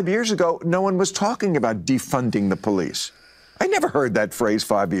that 5 years ago, no one was talking about defunding the police. I never heard that phrase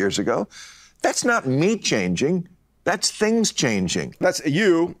 5 years ago. That's not me changing. That's things changing. That's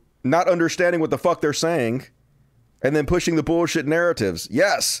you not understanding what the fuck they're saying and then pushing the bullshit narratives.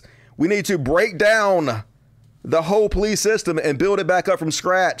 Yes, we need to break down the whole police system and build it back up from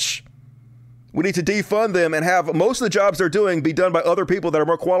scratch. We need to defund them and have most of the jobs they're doing be done by other people that are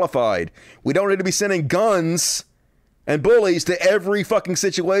more qualified. We don't need to be sending guns and bullies to every fucking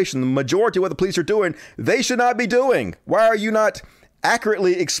situation. The majority of what the police are doing, they should not be doing. Why are you not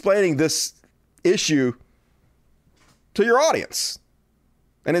accurately explaining this issue to your audience?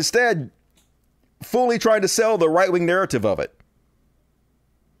 And instead, fully trying to sell the right-wing narrative of it.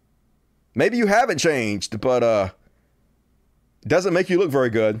 Maybe you haven't changed, but it doesn't make you look very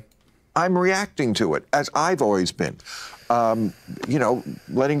good. I'm reacting to it, as I've always been. You know,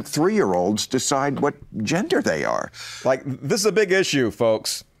 letting 3-year-olds decide what gender they are. Like, this is a big issue,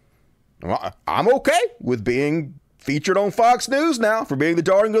 folks. Well, I'm okay with being featured on Fox News now for being the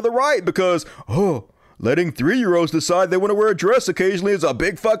darling of the right because, letting 3-year-olds decide they want to wear a dress occasionally is a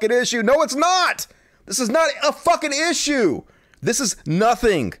big fucking issue. No, it's not. This is not a fucking issue. This is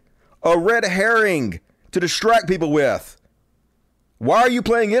nothing. A red herring to distract people with. Why are you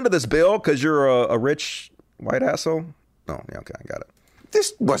playing into this, Bill? Because you're a rich white asshole? Oh, yeah, okay, I got it.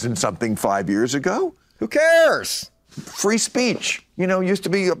 This wasn't something 5 years ago. Who cares? Free speech, you know, used to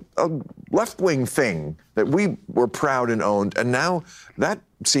be a left-wing thing that we were proud and owned, and now that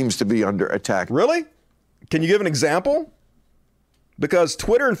seems to be under attack. Really? Can you give an example? Because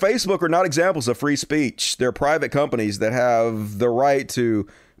Twitter and Facebook are not examples of free speech. They're private companies that have the right to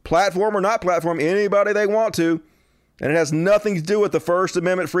platform or not platform anybody they want to. And it has nothing to do with the First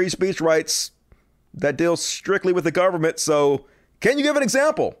Amendment free speech rights that deals strictly with the government. So can you give an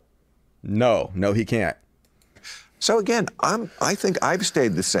example? No, he can't. So again, I think I've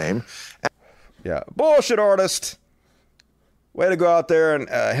stayed the same. Yeah, bullshit artist. Way to go out there and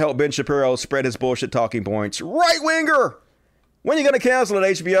help Ben Shapiro spread his bullshit talking points. Right-winger! When are you going to cancel it,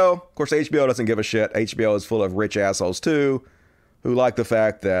 HBO? Of course, HBO doesn't give a shit. HBO is full of rich assholes, too, who like the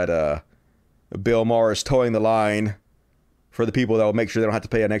fact that Bill Maher is towing the line for the people that will make sure they don't have to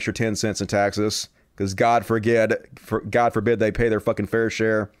pay an extra 10 cents in taxes. Because God forbid they pay their fucking fair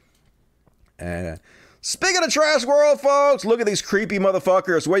share. And speaking of trash world, folks, look at these creepy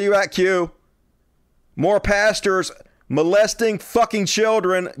motherfuckers. Where you at, Q? More pastors molesting fucking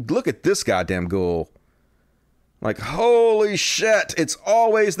children. Look at this goddamn ghoul. Like, holy shit. It's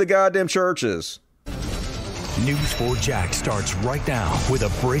always the goddamn churches. News 4 Jax starts right now with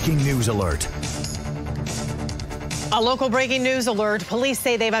a breaking news alert. A local breaking news alert. Police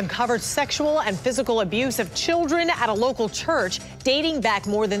say they've uncovered sexual and physical abuse of children at a local church dating back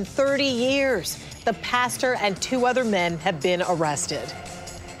more than 30 years. The pastor and 2 other men have been arrested.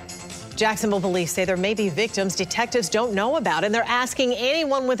 Jacksonville police say there may be victims detectives don't know about, and they're asking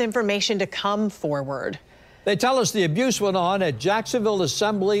anyone with information to come forward. They tell us the abuse went on at Jacksonville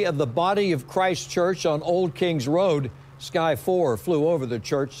Assembly of the Body of Christ Church on Old Kings Road. Sky 4 flew over the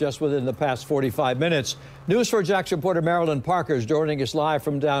church just within the past 45 minutes. News 4 Jax reporter Marilyn Parker is joining us live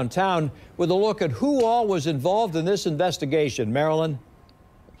from downtown with a look at who all was involved in this investigation. Marilyn?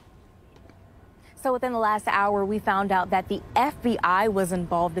 So within the last hour, we found out that the FBI was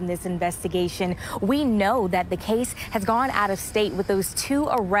involved in this investigation. We know that the case has gone out of state with those 2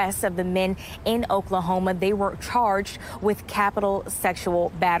 arrests of the men in Oklahoma. They were charged with capital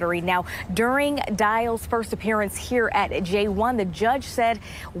sexual battery. Now, during Dial's first appearance here at J1, the judge said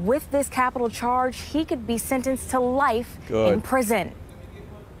with this capital charge, he could be sentenced to life in prison.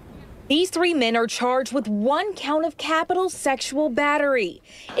 These 3 men are charged with 1 count of capital sexual battery.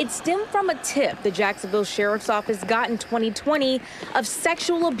 It stemmed from a tip the Jacksonville Sheriff's Office got in 2020 of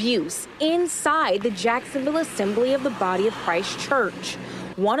sexual abuse inside the Jacksonville Assembly of the Body of Christ Church.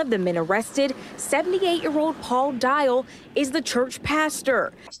 One of the men arrested, 78-year-old Paul Dial, is the church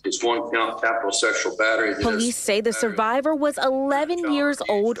pastor. It's 1 count capital sexual battery. Police say the survivor was 11 years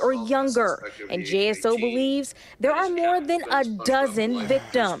old or younger, and JSO believes there are more than a dozen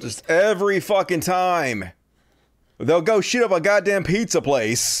victims. Just every fucking time. They'll go shoot up a goddamn pizza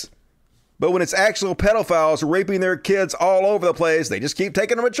place, but when it's actual pedophiles raping their kids all over the place, they just keep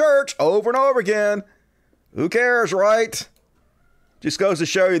taking them to church over and over again. Who cares, right? Just goes to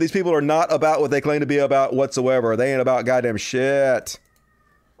show you these people are not about what they claim to be about whatsoever. They ain't about goddamn shit.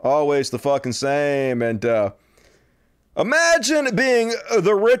 Always the fucking same. And imagine being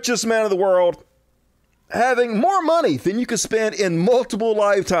the richest man in the world, having more money than you could spend in multiple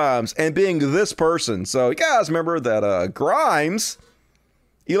lifetimes, and being this person. So you guys remember that Grimes,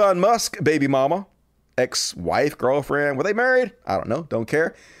 Elon Musk baby mama, ex-wife, girlfriend, were they married? I don't know, don't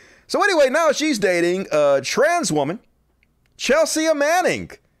care. So anyway, now she's dating a trans woman, Chelsea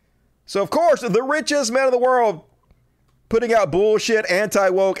Manning. So, of course, the richest man in the world putting out bullshit,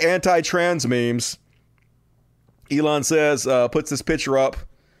 anti-woke, anti-trans memes. Elon says, puts this picture up.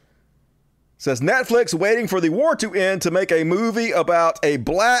 Says, Netflix waiting for the war to end to make a movie about a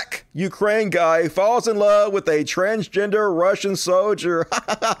black Ukraine guy falls in love with a transgender Russian soldier.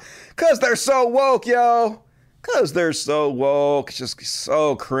 Because they're so woke, yo. Because they're so woke. It's just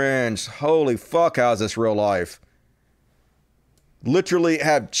so cringe. Holy fuck, how's this real life? Literally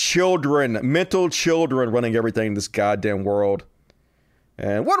have children, mental children running everything in this goddamn world.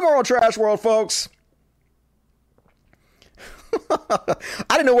 And one more on Trash World, folks. I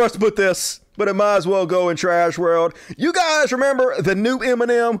didn't know where else to put this, but it might as well go in Trash World. You guys remember the new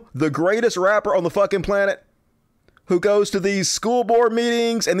Eminem, the greatest rapper on the fucking planet, who goes to these school board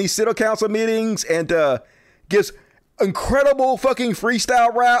meetings and these city council meetings and gives incredible fucking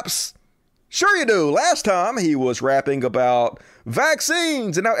freestyle raps? Sure you do. Last time he was rapping about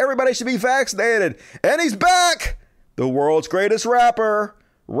vaccines and now everybody should be vaccinated. And he's back. The world's greatest rapper,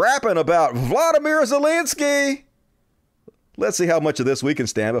 rapping about Vladimir Zelensky. Let's see how much of this we can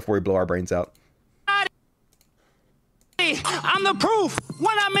stand before we blow our brains out. I'm the proof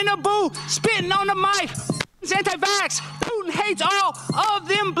when I'm in a booth, spitting on the mic. It's anti-vax. Putin hates all of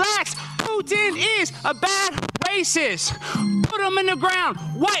them blacks. Putin is a bad racist. Put him in the ground,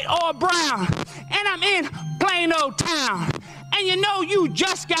 white or brown. And I'm in plain old town. And you know you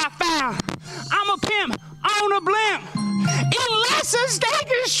just got found. I'm a pimp on a blimp. In lesser steak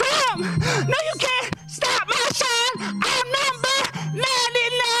and shrimp. No, you can't stop my shine. I'm number 99.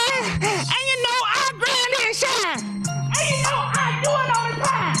 And you know I grind and shine. And you know I do it all the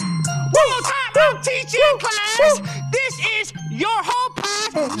time. One time I'm teaching class. This is your whole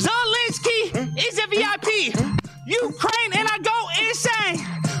pass. Zelensky is a VIP. Ukraine and I go insane.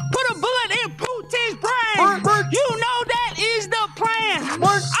 Put a bullet in Putin's brain. You know that is the plan. I'm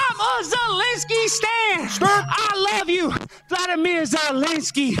a Zelensky stan. I love you, Vladimir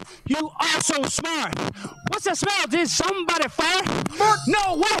Zelensky. You are so smart. What's the smell? Did somebody fart?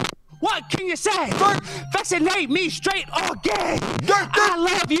 No way. What can you say? Vaccinate me straight or gay. I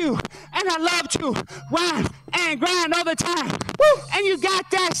love you, and I love to rhyme and grind all the time. And you got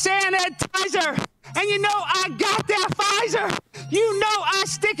that sanitizer, and you know I got that Pfizer. You know I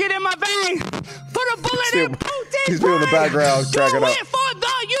stick it in my vein. Put a bullet in Putin's He's doing the background, cracking up. Do it for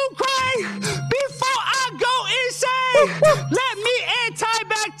the Ukraine before I go insane. Let me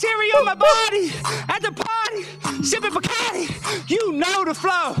antibacterial on my body at the party, sipping Bacardi. You know the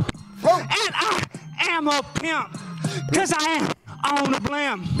flow. And I am a pimp. cause I am on the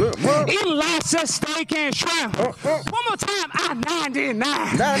blam. Eating lots of steak and shrimp. One more time, I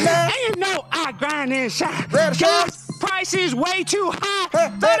 99. And you know I grind and shine. Gas price is way too high.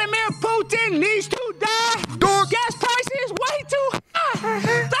 Vladimir Putin needs to die. Gas price is way too high.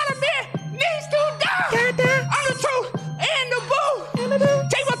 Vladimir needs to die. I'm the truth and the boo.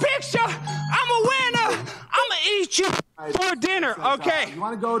 Take my picture. I'm a winner. I'ma eat you for dinner. Okay. You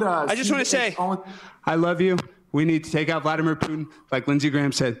want to go to? I just want to say, I love you. We need to take out Vladimir Putin, like Lindsey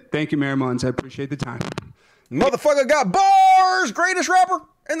Graham said. Thank you, Mayor Mullins. I appreciate the time. Motherfucker got bars. Greatest rapper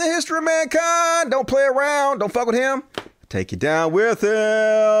in the history of mankind. Don't play around. Don't fuck with him. Take you down with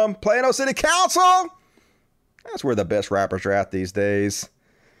him. Plano City Council. That's where the best rappers are at these days.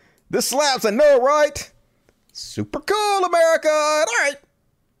 This slaps, I know, right? Super cool, America. All right.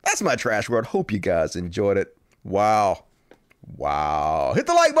 That's my trash world. Hope you guys enjoyed it. Wow. Wow. Hit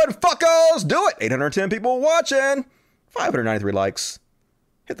the like button, fuckos. Do it. 810 people watching. 593 likes.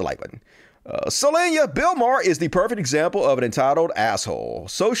 Hit the like button. Selenia, Bill Maher is the perfect example of an entitled asshole.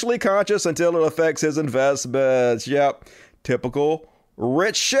 Socially conscious until it affects his investments. Yep. Typical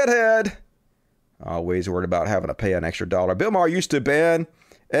rich shithead. Always worried about having to pay an extra dollar. Bill Maher used to ban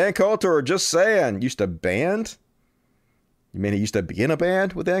Ann Coulter. Just saying. Used to ban? You mean he used to be in a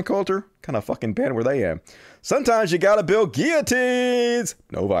band with Ann Coulter? What kind of fucking band were they in? Sometimes you gotta build guillotines.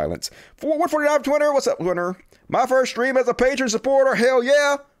 No violence. 149 Twitter. What's up, Twitter? My first stream as a patron supporter. Hell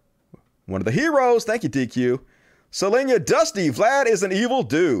yeah. One of the heroes. Thank you, DQ. Selenia Dusty. Vlad is an evil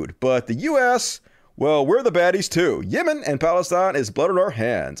dude. But the U.S., well, we're the baddies too. Yemen and Palestine is blood on our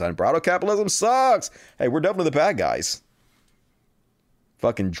hands. Unbridled capitalism sucks. Hey, we're definitely the bad guys.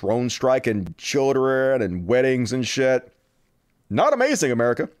 Fucking drone striking children and weddings and shit. Not amazing,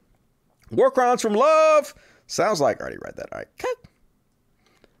 America. War crimes from love. Sounds like I already read that. All right. Okay.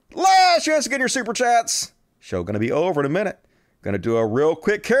 Last chance to get your super chats. Show gonna be over in a minute. Gonna do a real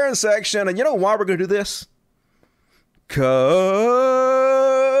quick Karen section. And you know why we're gonna do this? Cause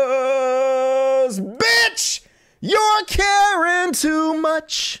bitch, you're caring too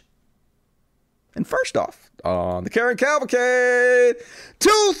much. And first off, on the Karen Cavalcade,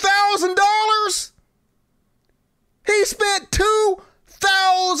 $2,000. He spent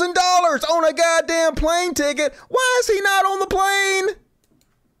 $2,000 on a goddamn plane ticket. Why is he not on the plane?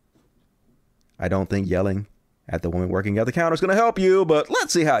 I don't think yelling at the woman working at the counter is going to help you, but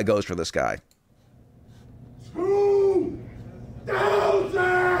let's see how it goes for this guy.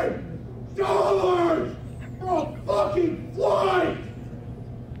 $2,000 for a fucking flight!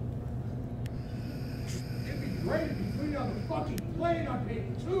 It'd be great if you put it on the fucking plane. I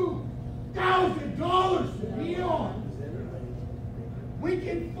paid $2,000 to be on. We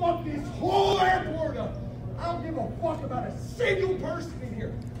can fuck this whole airport up. I don't give a fuck about a single person in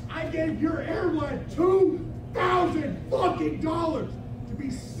here. I gave your airline $2,000 fucking dollars to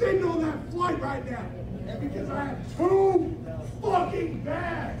be sitting on that flight right now. And because I have two fucking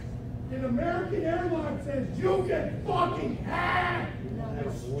bags, and American Airlines says you can fucking have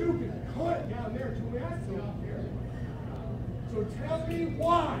that stupid cunt down there to ask out there. So tell me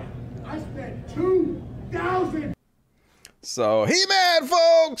why I spent $2,000. So he mad,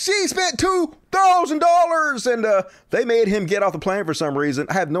 folks. He spent $2,000 and they made him get off the plane for some reason.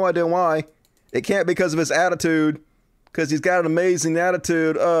 I have no idea why. It can't be because of his attitude, because he's got an amazing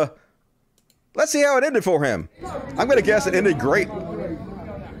attitude. Let's see how it ended for him. I'm going to guess it ended great.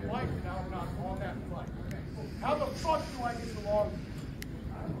 How the fuck do I get along?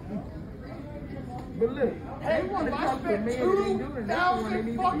 But look, hey, if I spent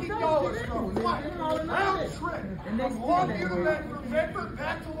 $2,000 fucking dollars for a flight, round trip, from Longview to Medford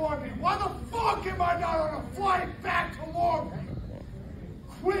back to Longview, why the fuck am I not on a flight back to Longview?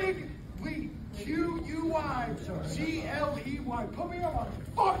 Quigley, Q-U-I-G-L-E-Y, put me on a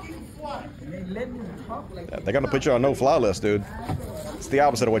fucking flight. They're going to put you on no-fly list, dude. It's the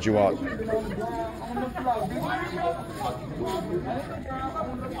opposite of what you want.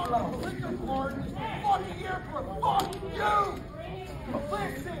 Fucking airport, fuck you!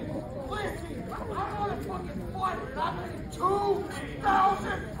 Listen, I'm on a fucking flight and I paid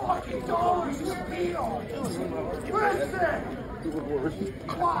 $2,000 fucking dollars to be on. Listen!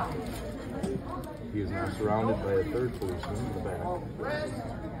 Why? He is now surrounded by a third policeman in the back.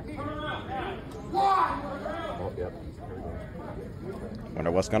 Why? Oh, yep.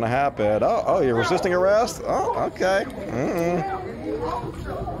 Wonder what's going to happen. Oh, you're resisting arrest? Oh, okay.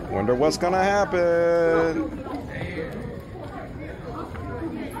 Wonder what's going to happen.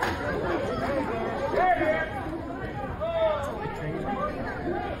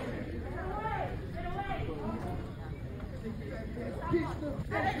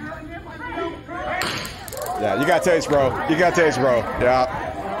 Yeah, you got taste, bro. You got taste, bro. Yeah.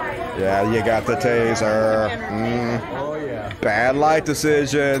 Yeah, you got the taser. Oh, yeah. Bad life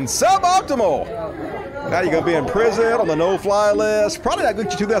decision. Suboptimal. Now you're going to be in prison on the no-fly list. Probably not going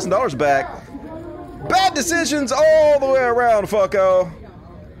to get you $2,000 back. Bad decisions all the way around, fucko.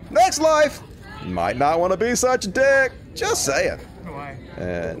 Next life. Might not want to be such a dick. Just saying.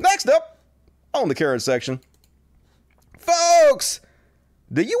 Next up, on the Karen section. Folks,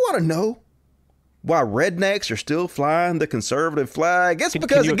 do you want to know why rednecks are still flying the conservative flag? It's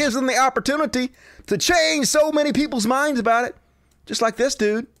because it gives them the opportunity to change so many people's minds about it. Just like this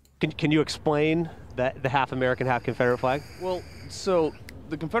dude. Can you explain the half American, half Confederate flag? Well, so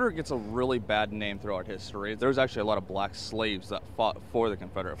the Confederate gets a really bad name throughout history. There's actually a lot of black slaves that fought for the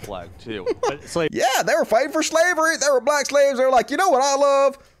Confederate flag, too. Yeah, they were fighting for slavery. There were black slaves. They were like, you know what I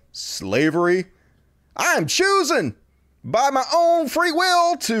love? Slavery. I am choosing by my own free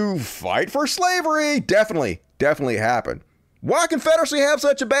will to fight for slavery. Definitely happened. Why Confederacy have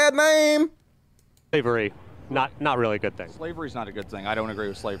such a bad name? Slavery, not really a good thing. Slavery's not a good thing. I don't agree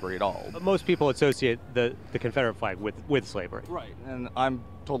with slavery at all. But most people associate the Confederate flag with slavery. Right, and I'm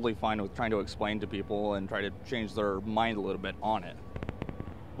totally fine with trying to explain to people and try to change their mind a little bit on it.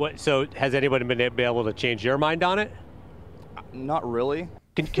 So has anybody been able to change your mind on it? Not really.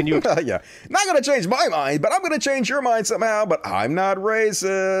 Can you? Yeah, not gonna change my mind, but I'm gonna change your mind somehow. But I'm not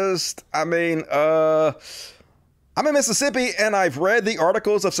racist. I mean, I'm in Mississippi, and I've read the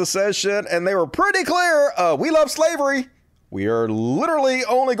Articles of Secession, and they were pretty clear. We love slavery. We are literally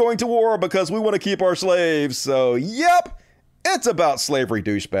only going to war because we want to keep our slaves. So, yep, it's about slavery,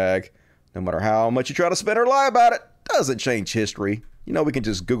 douchebag. No matter how much you try to spin or lie about it, doesn't change history. You know, we can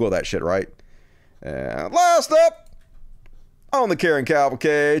just Google that shit, right? And last up, on the Karen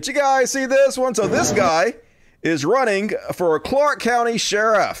Cavalcade, you guys see this one? So this guy is running for a Clark County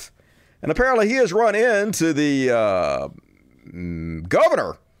sheriff. And apparently he has run into the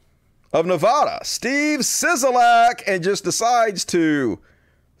governor of Nevada, Steve Sisolak, and just decides to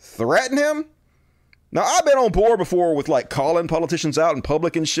threaten him. Now, I've been on board before with like calling politicians out in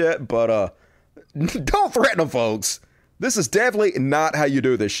public and shit, but don't threaten them, folks. This is definitely not how you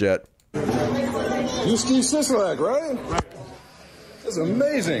do this shit. You Steve Sisolak, right? That's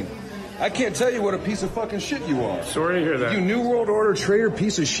amazing. I can't tell you what a piece of fucking shit you are. Sorry to hear that. You New World Order traitor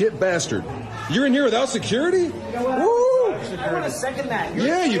piece of shit bastard. You're in here without security? Woo! I want to second that.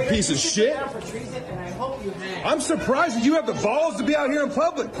 Yeah, you piece of shit. I'm surprised that you have the balls to be out here in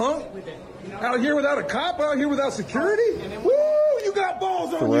public, punk. Out here without a cop, out here without security? Woo! You got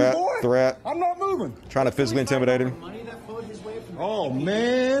balls on you, boy. Threat. I'm not moving. Trying to physically intimidate him. Oh,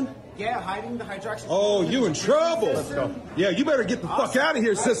 man. Yeah, hiding the hydroxychloroquine. Oh, you in trouble. Let's go. Yeah, you better get the fuck out of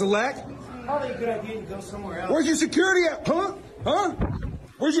here, Sisolak. Probably a good idea to go somewhere else. Where's your security at, huh? Huh?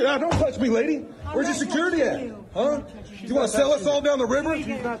 Where's your... don't touch me, lady. Where's your security at? Huh? You want to sell us all down the river?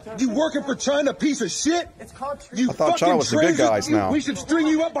 You working for China, piece of shit? It's called you I thought China was the good guys now. We should string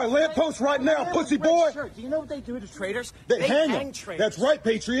you up by lampposts right now, pussy boy. Sure. Do you know what they do to traitors? They hang them. Traitors. That's right,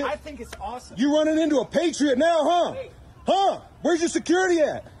 Patriot. I think it's awesome. You running into a Patriot now, huh? Huh? Where's your security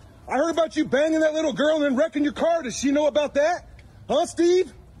at? I heard about you banging that little girl and then wrecking your car. Does she know about that? Huh,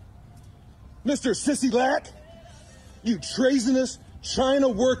 Steve? Mr. Sisolak? You treasonous,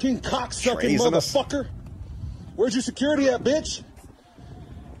 China-working, cocksucking motherfucker? Where's your security at, bitch?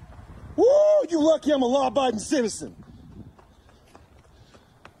 Woo! You lucky I'm a law-abiding citizen.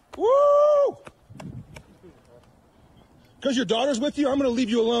 Woo! Because your daughter's with you, I'm going to leave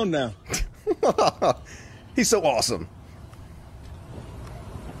you alone now. He's so awesome.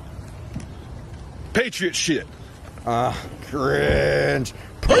 Patriot shit. Cringe.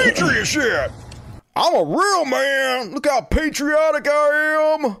 Patriot shit. I'm a real man. Look how patriotic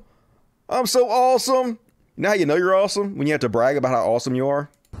I am. I'm so awesome. You know how you know you're awesome? When you have to brag about how awesome you are.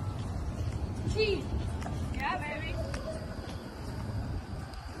 Cheese. Yeah, baby.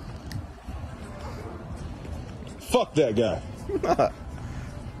 Fuck that guy.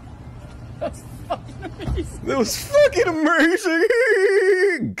 That's fucking amazing. That was fucking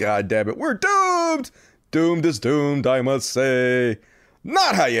amazing. God damn it. We're doomed. Doomed is doomed, I must say.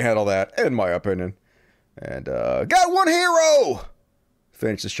 Not how you handle that, in my opinion. And got one hero.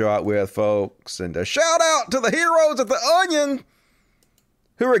 Finish the show out with, folks. And a shout out to the heroes at the Onion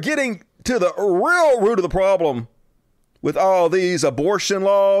who are getting to the real root of the problem with all these abortion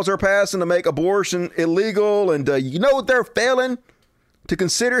laws they're passing to make abortion illegal. And you know what they're failing to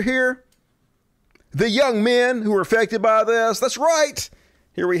consider here? The young men who are affected by this. That's right.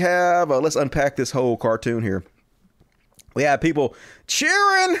 Here we have, let's unpack this whole cartoon here. We have people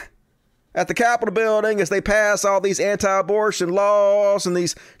cheering at the Capitol building as they pass all these anti-abortion laws and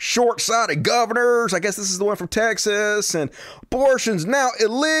these short-sighted governors. I guess this is the one from Texas, and abortion's now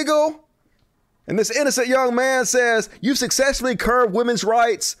illegal. And this innocent young man says, you've successfully curbed women's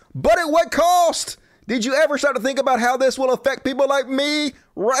rights, but at what cost? Did you ever start to think about how this will affect people like me?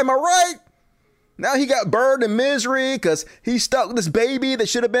 Am I right? Now he got burned in misery because he stuck with this baby that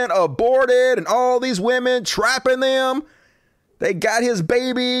should have been aborted, and all these women trapping them. They got his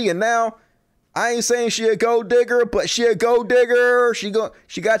baby, and now I ain't saying she a gold digger, but she a gold digger. She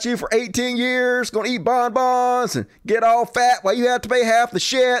got you for 18 years, gonna eat bonbons and get all fat while you have to pay half the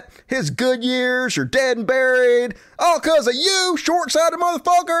shit. His good years, you're dead and buried. All because of you, short-sighted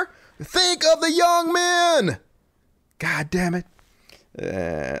motherfucker. Think of the young men. God damn it.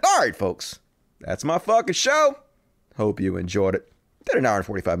 All right, folks. That's my fucking show. Hope you enjoyed it. Did an hour and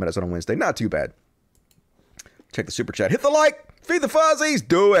 45 minutes on a Wednesday. Not too bad. Check the super chat. Hit the like. Feed the fuzzies.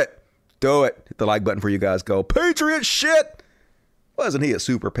 Do it. Do it. Hit the like button for you guys. Go. Patriot shit. Wasn't he a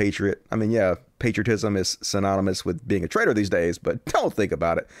super patriot? I mean, yeah, patriotism is synonymous with being a traitor these days, but don't think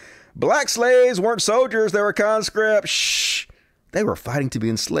about it. Black slaves weren't soldiers. They were conscripts. Shh. They were fighting to be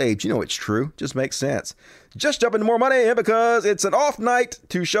enslaved. You know it's true. Just makes sense. Just jump into more money in because it's an off night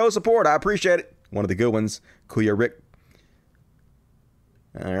to show support. I appreciate it. One of the good ones. Kuya Rick.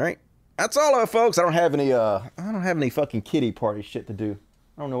 All right. That's all of it, folks. I don't have any fucking kitty party shit to do.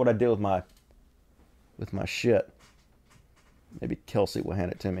 I don't know what I did with my shit. Maybe Kelsey will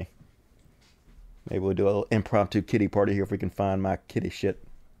hand it to me. Maybe we'll do a little impromptu kitty party here if we can find my kitty shit.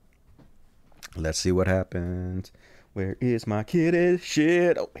 Let's see what happens. Where is my kitty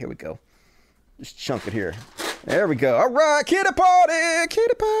shit? Oh, here we go. Just chunk it here. There we go. All right, kitty party,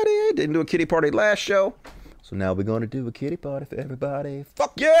 kitty party. Didn't do a kitty party last show, so now we're going to do a kitty party for everybody.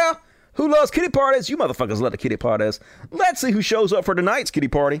 Fuck yeah! Who loves kitty parties? You motherfuckers love the kitty parties. Let's see who shows up for tonight's kitty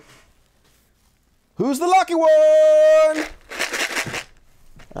party. Who's the lucky one?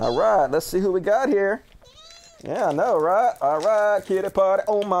 All right, let's see who we got here. Yeah, I know, right? All right, kitty party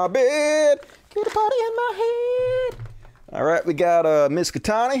on my bed. Kitty party in my head. All right, we got Miss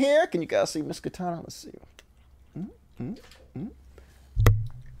Katana here. Can you guys see Miss Katana? Let's see.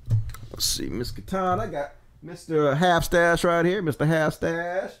 Let's see, Miss Katana. Got Mr. Half Stash right here. Mr. Half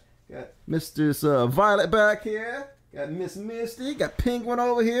Stash. Got Mr. Violet back here. Got Miss Misty. Got Penguin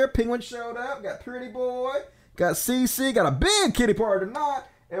over here. Penguin showed up. Got Pretty Boy. Got CC. Got a big kitty party tonight.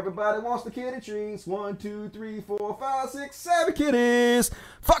 Everybody wants the kitty treats. 1, 2, 3, 4, 5, 6, 7 kitties.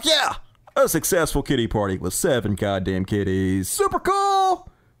 Fuck yeah! A successful kitty party with 7 goddamn kitties. Super cool!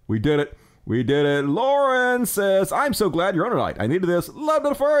 We did it. We did it. Lauren says, I'm so glad you're on tonight. I needed this. Love to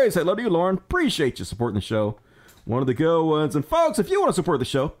the furries. Hey, love to you, Lauren. Appreciate you supporting the show. One of the good ones. And folks, if you want to support the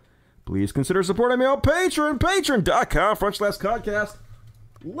show, please consider supporting me on Patreon. Patreon.com/Codcast.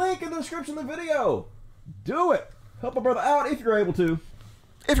 Link in the description of the video. Do it. Help a brother out if you're able to.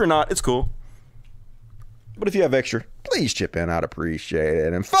 If you're not, it's cool. But if you have extra, please chip in. I'd appreciate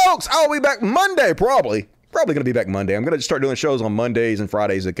it. And folks, I'll be back Monday, probably. Probably going to be back Monday. I'm going to start doing shows on Mondays and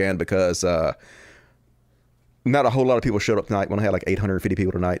Fridays again because not a whole lot of people showed up tonight. We only had like 850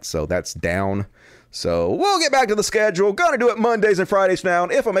 people tonight, so that's down. So we'll get back to the schedule. Going to do it Mondays and Fridays now.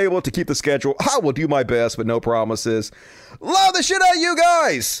 And if I'm able to keep the schedule, I will do my best, but no promises. Love the shit out of you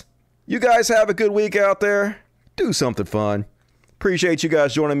guys. You guys have a good week out there. Do something fun. Appreciate you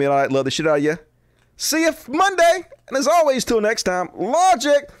guys joining me tonight. Love the shit out of you. See you Monday. And as always, till next time,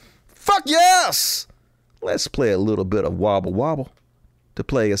 Logic, fuck yes. Let's play a little bit of Wobble Wobble to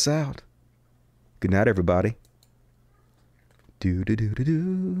play us out. Good night, everybody.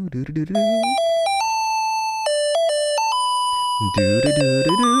 Do-do-do-do-do, do-do-do-do.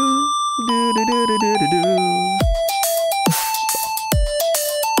 Do-do-do-do-do, do-do-do-do-do-do.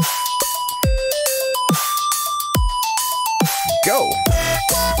 Go.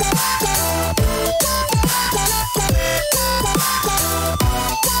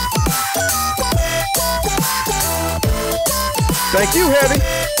 Thank you, Heavy.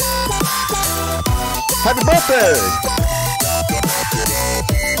 Happy birthday.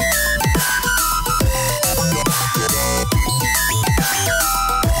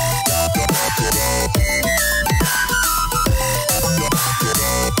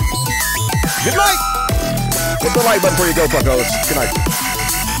 Good night. Hit the like button before you go, buckos. Good night.